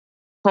driving.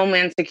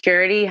 Homeland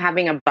Security,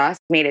 having a bus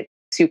made it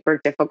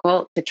super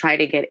difficult to try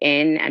to get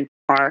in and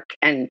park.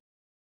 And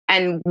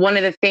one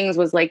of the things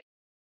was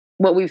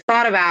what we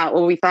thought about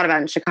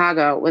in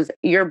Chicago was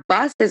your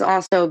bus is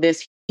also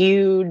this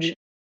huge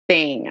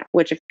thing,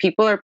 which if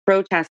people are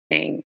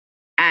protesting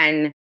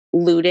and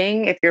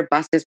looting, if your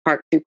bus is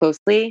parked too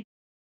closely,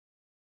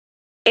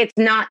 it's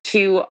not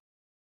too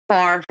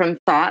far from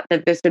thought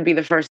that this would be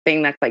the first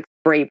thing that's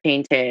spray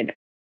painted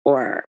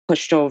or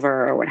pushed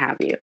over or what have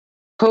you.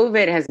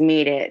 COVID has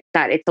made it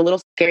that it's a little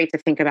scary to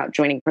think about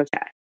joining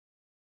protests.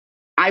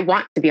 I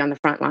want to be on the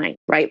front line,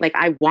 right?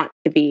 I want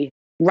to be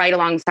right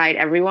alongside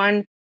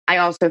everyone. I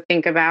also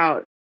think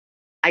about,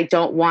 I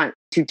don't want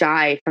to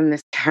die from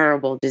this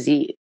terrible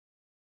disease.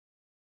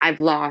 I've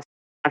lost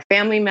a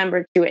family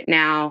member to it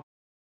now.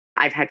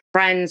 I've had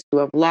friends who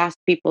have lost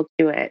people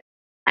to it,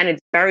 and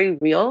it's very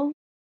real.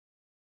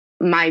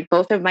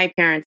 Both of my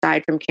parents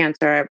died from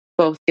cancer,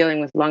 both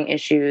dealing with lung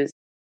issues,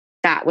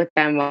 sat with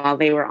them while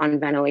they were on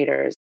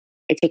ventilators.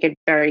 I take it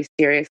very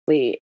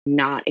seriously,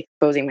 not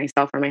exposing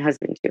myself or my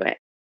husband to it.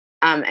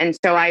 And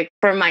so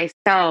for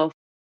myself,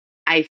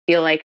 I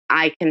feel like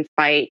I can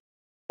fight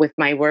with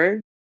my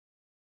words.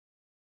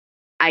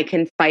 I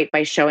can fight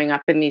by showing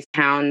up in these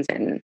towns.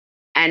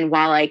 And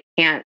while I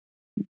can't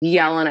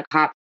yell in a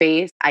cop's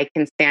face, I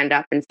can stand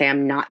up and say,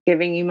 I'm not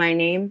giving you my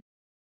name.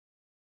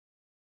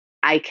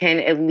 I can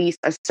at least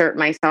assert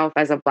myself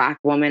as a Black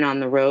woman on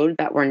the road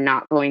that we're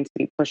not going to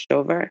be pushed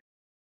over.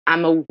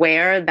 I'm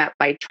aware that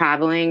by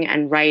traveling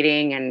and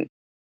writing, and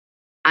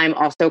I'm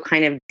also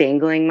kind of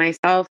dangling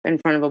myself in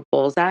front of a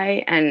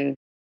bullseye. And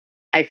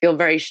I feel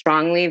very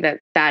strongly that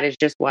that is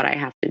just what I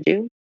have to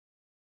do.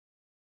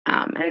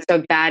 And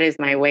so that is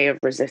my way of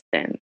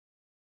resistance.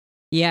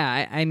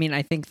 Yeah, I mean,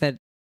 I think that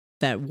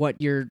what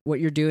you're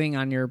doing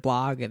on your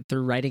blog and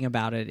through writing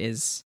about it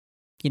is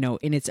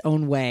in its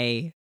own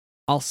way,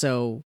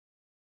 also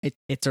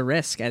it's a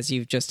risk, as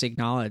you've just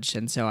acknowledged.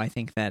 And so I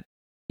think that,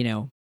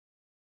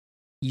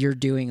 you're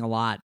doing a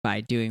lot by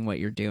doing what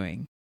you're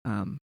doing.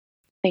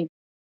 Thanks.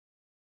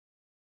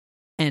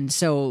 And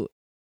so,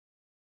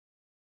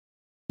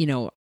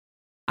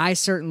 I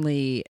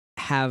certainly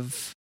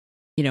have,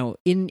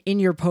 in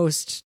your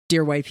post,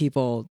 Dear White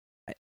People,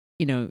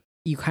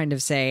 you kind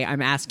of say,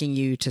 I'm asking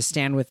you to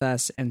stand with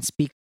us and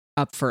speak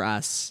up for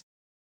us.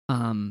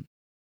 And,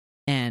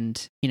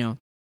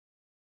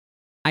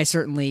 I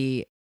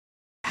certainly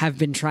have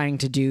been trying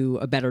to do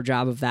a better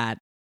job of that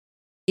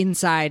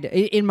inside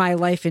in my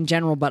life in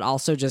general, but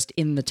also just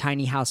in the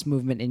tiny house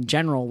movement in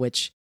general,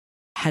 which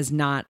has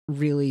not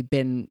really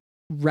been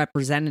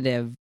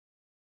representative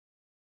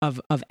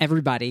of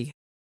everybody,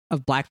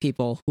 of Black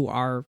people who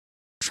are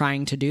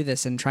trying to do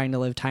this and trying to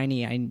live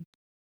tiny. I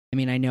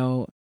mean, I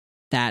know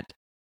that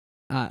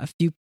a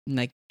few,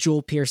 like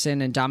Jewel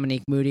Pearson and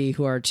Dominique Moody,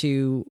 who are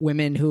two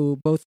women who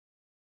both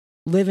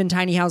live in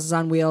tiny houses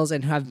on wheels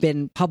and who have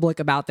been public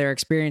about their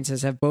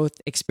experiences, have both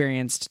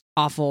experienced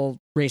awful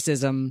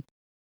racism,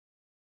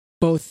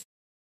 both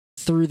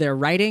through their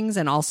writings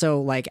and also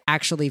like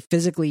actually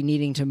physically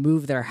needing to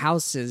move their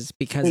houses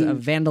because of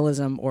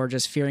vandalism or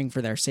just fearing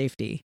for their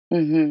safety.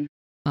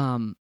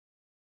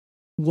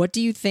 What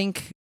do you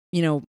think,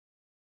 I'm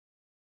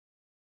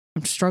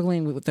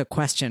struggling with the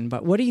question,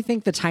 but what do you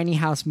think the tiny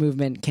house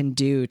movement can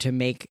do to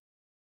make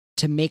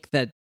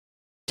the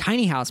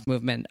tiny house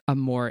movement a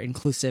more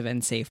inclusive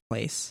and safe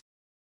place?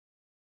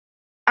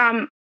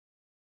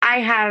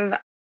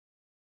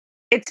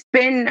 It's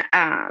been,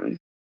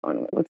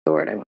 what's the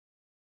word I want?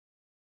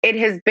 It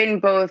has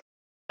been both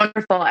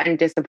wonderful and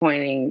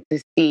disappointing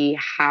to see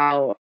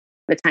how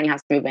the tiny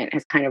house movement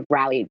has kind of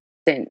rallied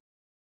since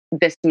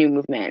this new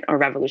movement or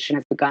revolution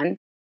has begun.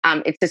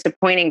 It's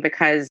disappointing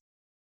because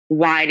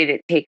why did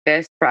it take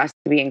this for us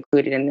to be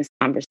included in this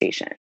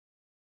conversation?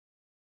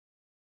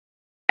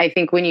 I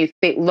think when you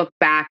look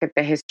back at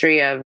the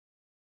history of,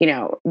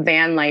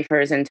 van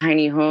lifers and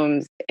tiny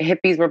homes,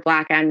 hippies were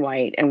Black and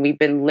white, and we've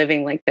been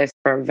living like this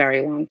for a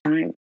very long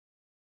time.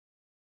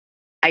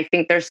 I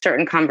think there's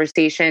certain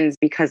conversations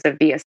because of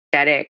the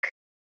aesthetic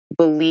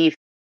belief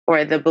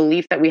or the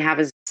belief that we have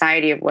as a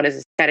society of what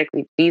is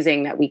aesthetically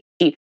pleasing that we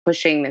keep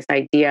pushing this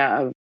idea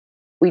of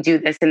we do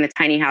this in the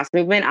tiny house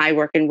movement. I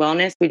work in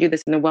wellness. We do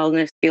this in the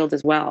wellness field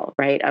as well,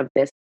 right? Of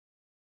this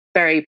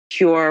very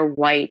pure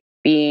white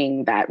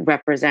being that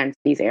represents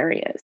these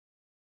areas.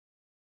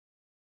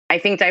 I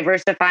think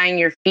diversifying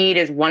your feed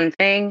is one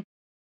thing.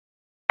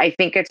 I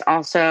think it's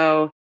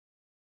also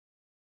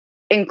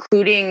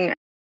including,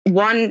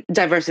 one,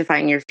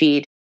 diversifying your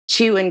feed,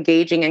 two,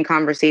 engaging in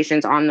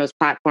conversations on those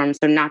platforms.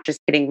 So not just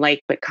hitting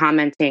like, but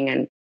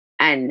commenting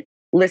and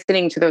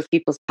listening to those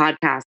people's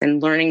podcasts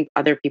and learning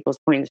other people's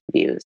points of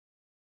views.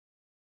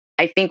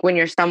 I think when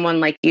you're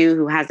someone like you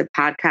who has a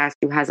podcast,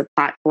 who has a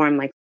platform,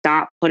 like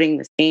stop putting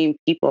the same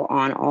people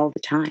on all the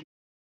time.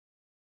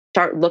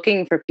 Start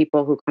looking for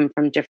people who come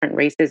from different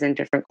races and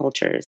different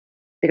cultures,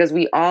 because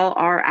we all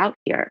are out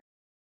here.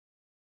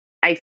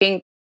 I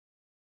think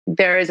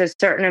there is a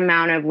certain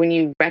amount of when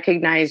you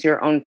recognize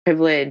your own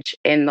privilege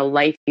in the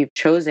life you've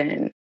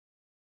chosen,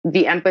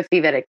 the empathy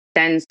that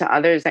extends to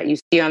others that you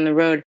see on the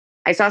road.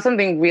 I saw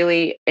something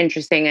really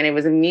interesting, and it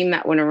was a meme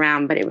that went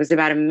around, but it was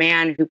about a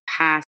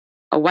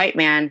white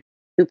man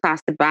who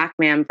passed a Black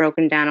man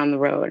broken down on the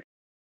road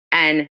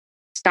and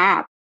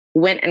stopped,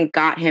 went and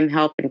got him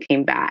help and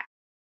came back.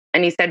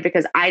 And he said,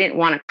 because I didn't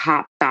want a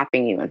cop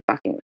stopping you and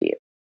fucking with you.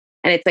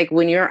 And it's like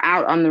when you're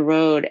out on the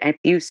road and if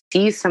you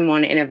see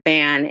someone in a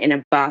van, in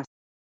a bus,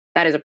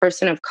 that is a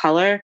person of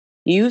color,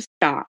 you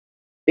stop,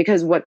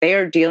 because what they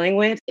are dealing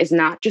with is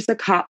not just a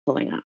cop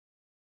pulling up.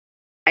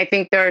 I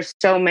think there are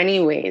so many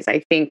ways.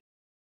 I think,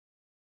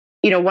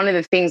 one of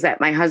the things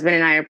that my husband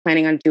and I are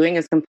planning on doing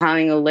is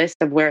compiling a list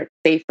of where it's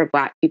safe for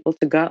Black people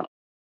to go.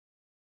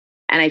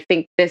 And I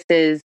think this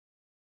is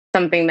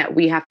something that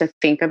we have to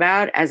think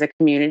about as a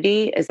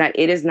community, is that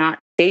it is not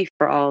safe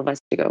for all of us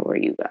to go where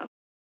you go.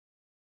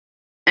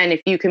 And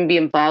if you can be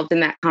involved in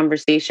that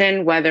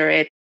conversation, whether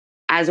it's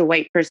as a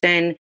white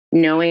person,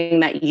 knowing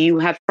that you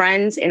have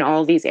friends in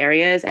all these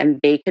areas and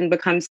they can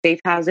become safe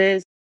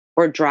houses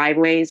or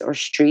driveways or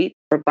streets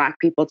for Black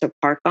people to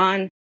park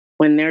on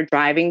when they're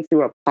driving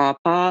through a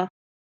Paw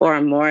or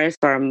a Morris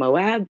or a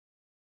Moab,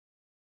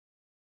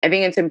 I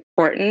think it's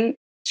important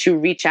to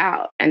reach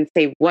out and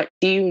say, what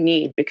do you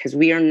need? Because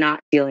we are not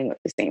dealing with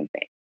the same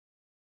thing.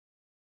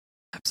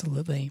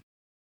 Absolutely.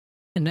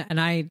 And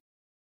I,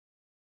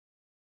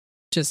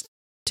 just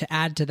to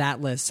add to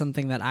that list,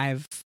 something that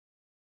I've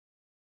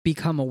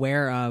become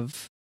aware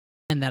of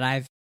and that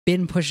I've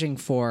been pushing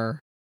for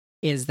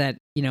is that,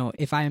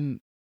 if I'm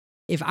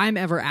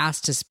ever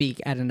asked to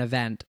speak at an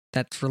event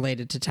that's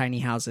related to tiny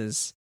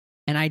houses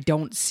and I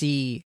don't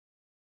see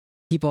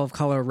people of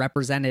color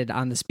represented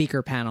on the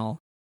speaker panel,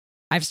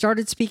 I've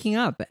started speaking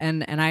up,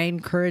 and I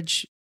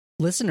encourage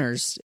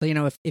listeners,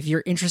 if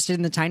you're interested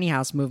in the tiny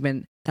house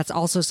movement, that's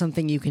also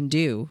something you can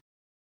do.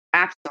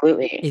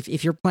 Absolutely.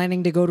 If you're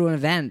planning to go to an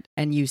event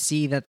and you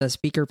see that the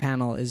speaker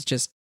panel is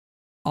just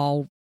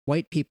all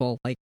white people,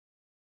 like,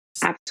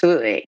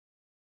 absolutely.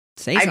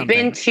 Say I've something.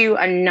 been to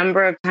a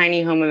number of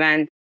tiny home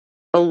events.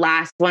 The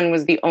last one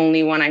was the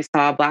only one I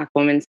saw a Black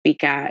woman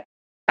speak at.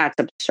 That's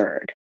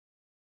absurd,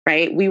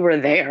 right? We were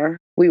there.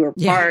 We were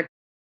parked.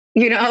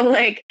 You know,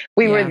 like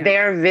we were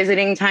there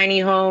visiting tiny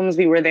homes.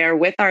 We were there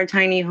with our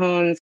tiny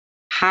homes.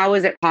 How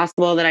is it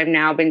possible that I've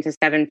now been to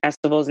 7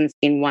 festivals and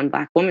seen one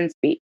Black woman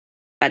speak?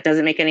 That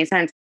doesn't make any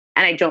sense.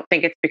 And I don't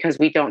think it's because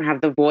we don't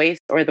have the voice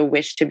or the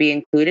wish to be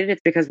included.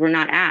 It's because we're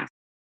not asked.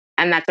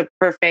 And that's a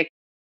perfect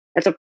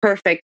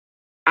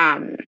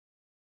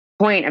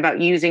point about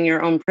using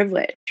your own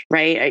privilege,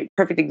 right? A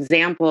perfect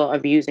example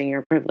of using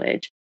your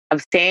privilege,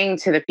 of saying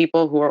to the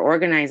people who are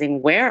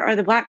organizing, where are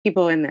the Black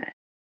people in this?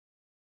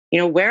 You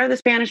know, where are the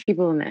Spanish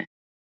people in this?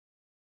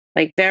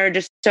 Like, there are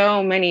just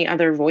so many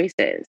other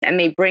voices, and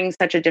they bring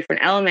such a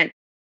different element.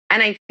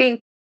 And I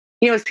think,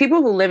 you know, as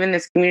people who live in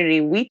this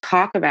community, we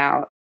talk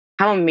about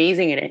how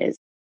amazing it is,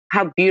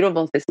 how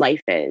beautiful this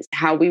life is,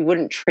 how we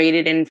wouldn't trade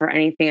it in for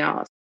anything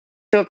else.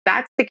 So if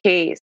that's the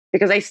case,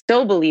 because I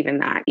still believe in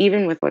that,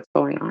 even with what's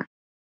going on,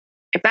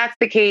 if that's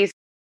the case,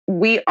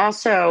 we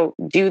also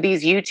do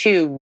these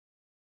YouTube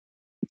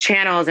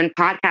channels and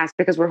podcasts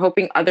because we're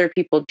hoping other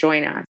people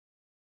join us.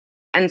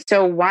 And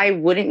so why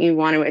wouldn't you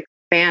want to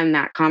expand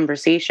that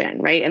conversation,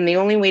 right? And the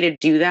only way to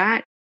do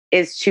that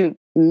is to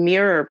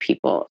mirror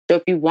people. So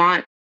if you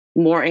want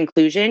more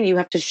inclusion, you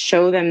have to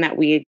show them that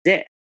we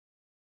exist.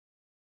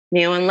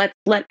 You know, and let's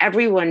let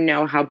everyone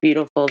know how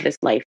beautiful this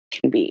life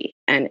can be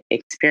and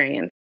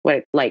experience what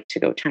it's like to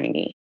go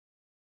tiny.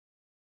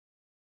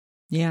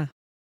 Yeah,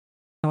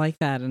 I like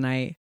that. And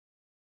I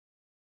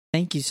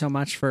thank you so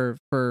much for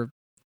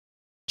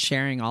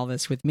sharing all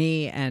this with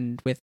me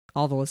and with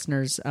all the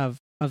listeners of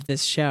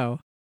this show.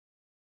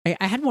 I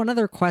had one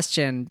other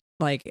question.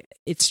 Like,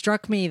 it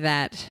struck me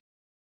that,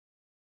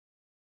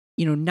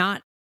 you know,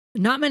 not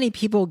many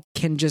people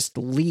can just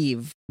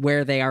leave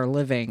where they are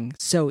living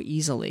so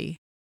easily.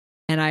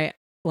 And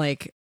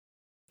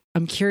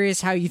I'm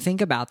curious how you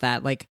think about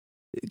that. Like,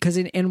 because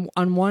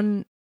on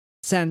one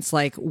sense,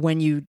 like, when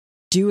you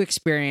do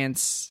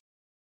experience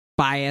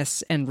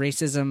bias and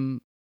racism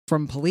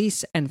from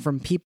police and from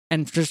people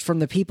and just from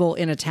the people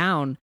in a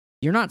town,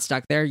 you're not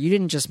stuck there. You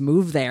didn't just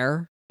move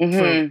there.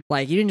 Mm-hmm.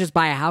 You didn't just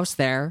buy a house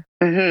there.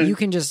 Mm-hmm. You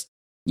can just,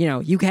 you know,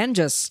 you can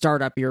just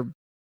start up your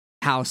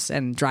house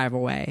and drive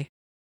away.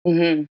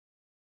 Mm-hmm.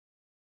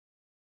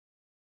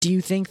 Do you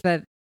think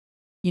that,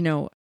 you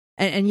know,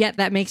 and yet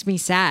that makes me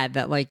sad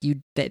that like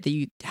that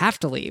you have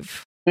to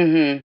leave.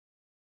 Mm-hmm.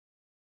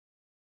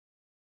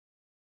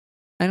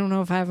 I don't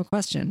know if I have a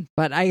question,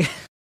 but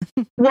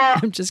well,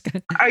 I'm just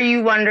gonna. Are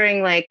you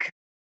wondering like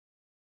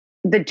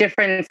the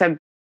difference of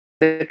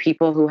the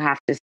people who have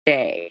to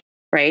stay,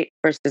 right,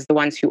 versus the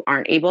ones who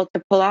aren't able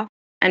to pull off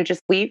and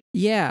just leave?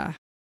 Yeah.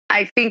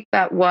 I think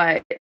that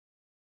what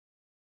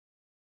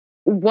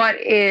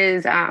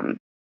is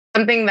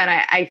something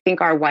that I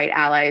think our white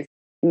allies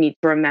need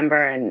to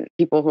remember, and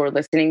people who are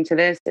listening to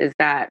this, is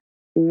that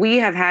we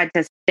have had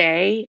to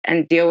stay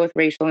and deal with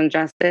racial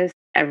injustice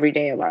every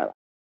day of our life,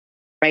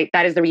 right?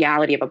 That is the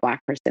reality of a Black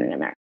person in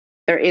America.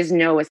 There is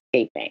no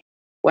escaping,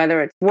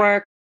 whether it's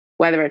work,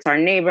 whether it's our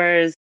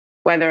neighbors,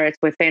 whether it's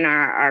within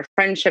our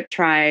friendship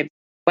tribe,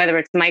 whether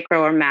it's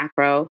micro or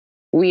macro,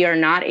 we are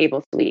not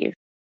able to leave.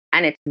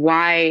 And it's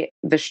why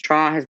the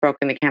straw has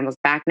broken the camel's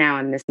back now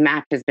and this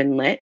map has been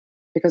lit,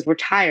 because we're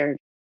tired,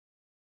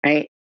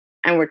 right?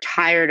 And we're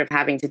tired of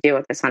having to deal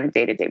with this on a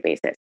day-to-day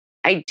basis.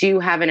 I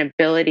do have an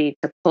ability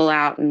to pull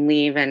out and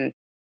leave and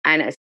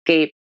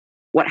escape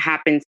what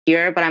happens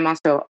here, but I'm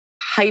also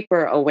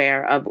hyper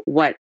aware of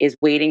what is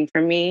waiting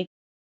for me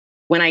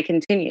when I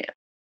continue.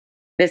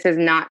 This is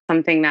not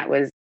something that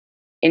was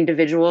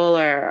individual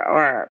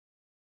or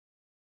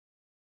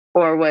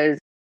was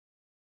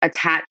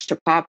attached to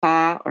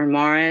Pawpaw or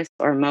Morris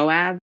or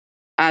Moab.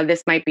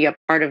 This might be a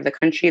part of the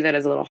country that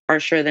is a little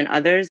harsher than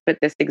others, but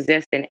this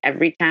exists in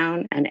every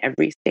town and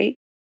every state.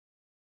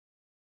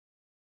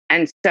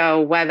 And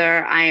so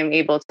whether I am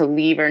able to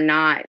leave or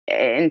not,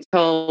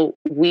 until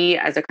we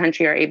as a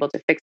country are able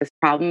to fix this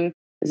problem,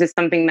 this is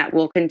something that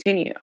will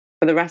continue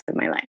for the rest of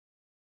my life,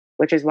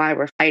 which is why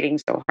we're fighting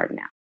so hard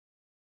now.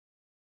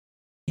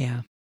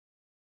 Yeah.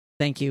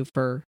 Thank you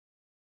for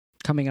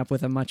coming up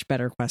with a much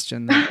better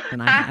question than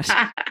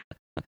I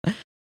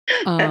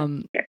had.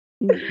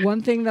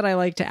 One thing that I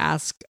like to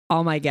ask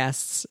all my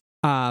guests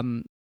are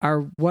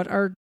what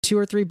are 2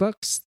 or 3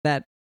 books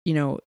that, you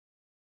know,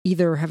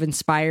 either have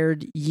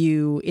inspired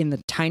you in the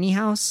tiny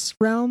house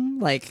realm,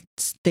 like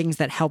things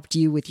that helped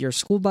you with your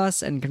school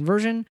bus and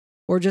conversion,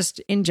 or just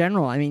in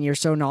general. I mean, you're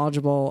so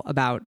knowledgeable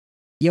about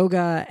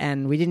yoga,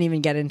 and we didn't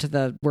even get into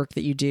the work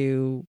that you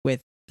do with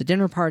the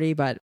dinner party,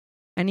 but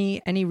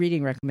any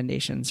reading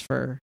recommendations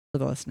for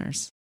the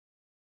listeners?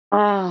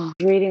 Oh,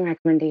 reading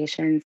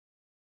recommendations.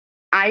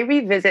 I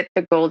revisit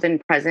The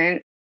Golden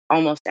Present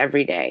almost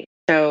every day.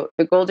 So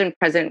The Golden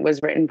Present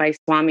was written by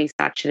Swami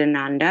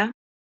Satchidananda.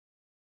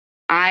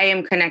 I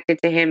am connected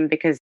to him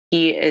because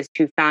he is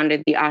who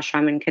founded the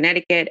ashram in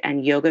Connecticut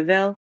and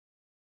Yogaville.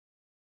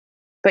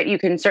 But you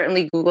can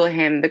certainly Google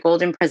him. The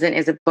Golden Present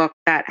is a book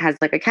that has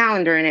like a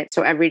calendar in it.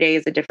 So every day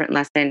is a different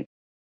lesson.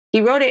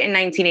 He wrote it in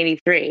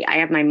 1983. I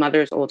have my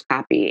mother's old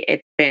copy.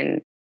 It's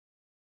been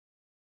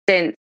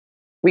since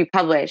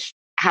republished.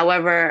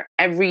 However,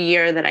 every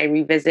year that I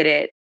revisit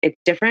it, it's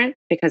different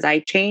because I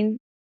change.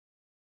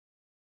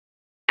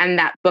 And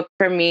that book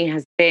for me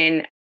has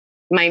been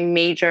my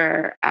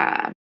major,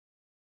 kind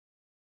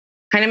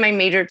of my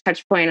major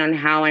touch point on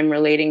how I'm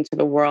relating to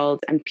the world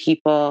and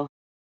people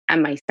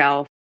and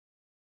myself,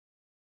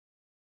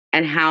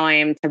 and how I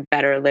am to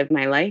better live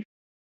my life.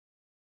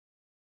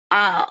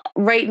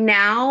 Right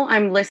now,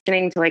 I'm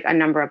listening to like a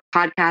number of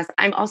podcasts.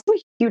 I'm also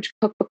a huge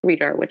cookbook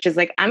reader, which is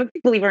like, I'm a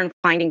big believer in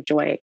finding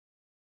joy.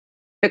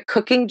 The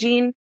Cooking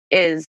Gene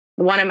is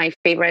one of my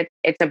favorites.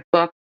 It's a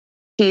book.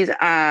 He's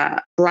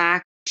a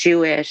Black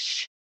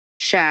Jewish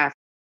chef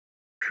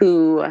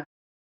who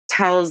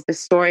tells the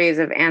stories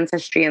of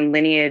ancestry and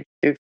lineage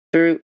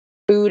through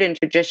food and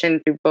tradition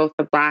through both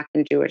the Black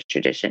and Jewish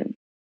tradition.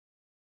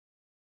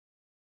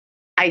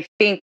 I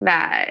think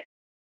that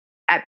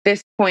at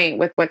this point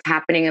with what's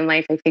happening in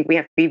life, I think we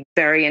have to be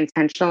very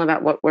intentional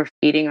about what we're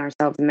feeding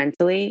ourselves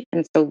mentally.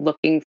 And so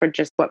looking for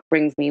just what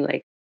brings me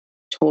like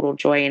total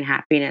joy and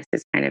happiness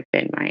has kind of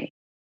been my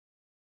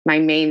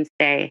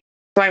mainstay.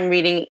 So I'm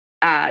reading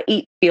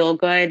Eat Feel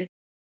Good,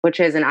 which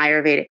is an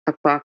Ayurvedic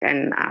cookbook,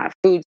 and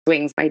Food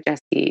Swings by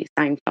Jesse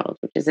Seinfeld,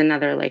 which is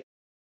another like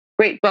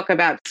great book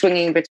about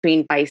swinging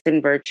between vice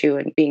and virtue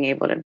and being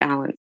able to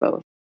balance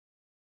both.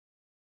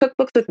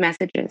 Cookbooks with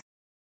messages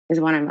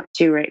is what I'm up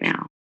to right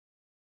now.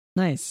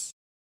 Nice.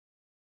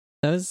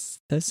 Those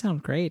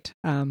sound great.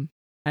 Ayana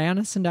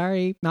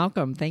Sundari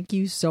Malcolm, thank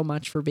you so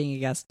much for being a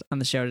guest on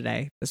the show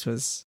today. This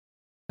was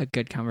a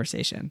good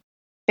conversation.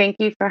 Thank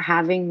you for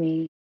having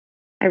me.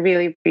 I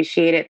really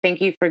appreciate it.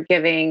 Thank you for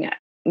giving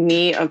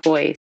me a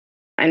voice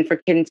and for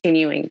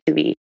continuing to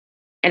be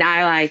an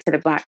ally to the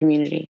Black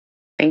community.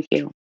 Thank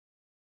you.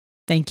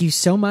 Thank you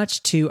so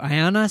much to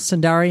Ayana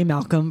Sundari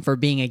Malcolm for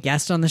being a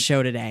guest on the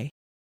show today.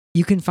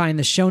 You can find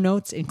the show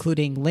notes,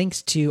 including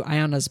links to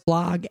Ayana's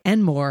blog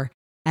and more,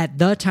 at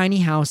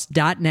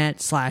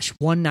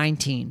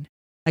thetinyhouse.net/119.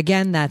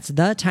 Again, that's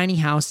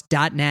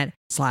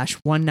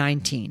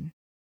thetinyhouse.net/119.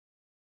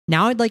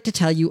 Now I'd like to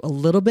tell you a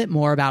little bit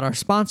more about our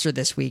sponsor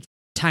this week,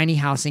 Tiny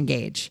House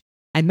Engage.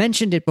 I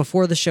mentioned it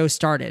before the show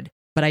started,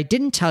 but I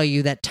didn't tell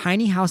you that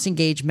Tiny House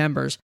Engage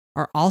members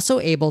are also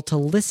able to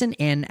listen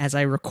in as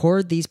I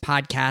record these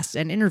podcasts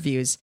and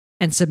interviews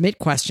and submit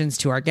questions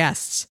to our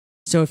guests.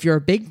 So if you're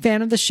a big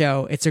fan of the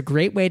show, it's a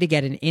great way to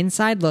get an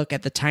inside look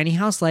at the Tiny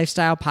House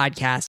Lifestyle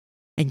podcast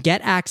and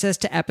get access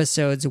to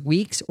episodes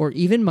weeks or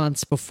even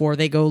months before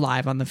they go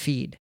live on the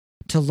feed.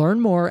 To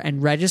learn more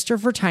and register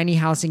for Tiny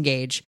House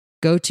Engage,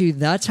 go to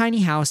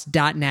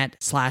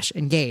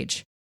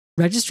thetinyhouse.net/engage.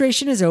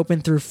 Registration is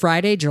open through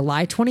Friday,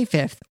 July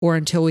 25th, or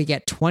until we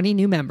get 20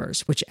 new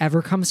members,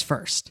 whichever comes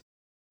first.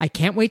 I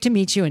can't wait to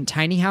meet you in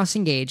Tiny House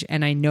Engage,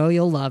 and I know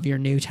you'll love your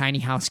new Tiny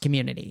House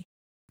community.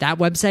 That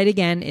website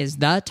again is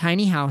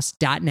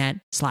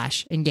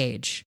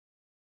thetinyhouse.net/engage.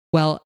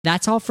 Well,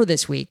 that's all for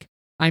this week.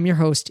 I'm your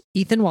host,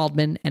 Ethan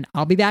Waldman, and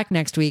I'll be back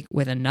next week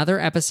with another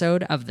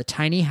episode of the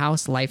Tiny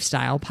House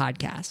Lifestyle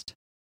Podcast.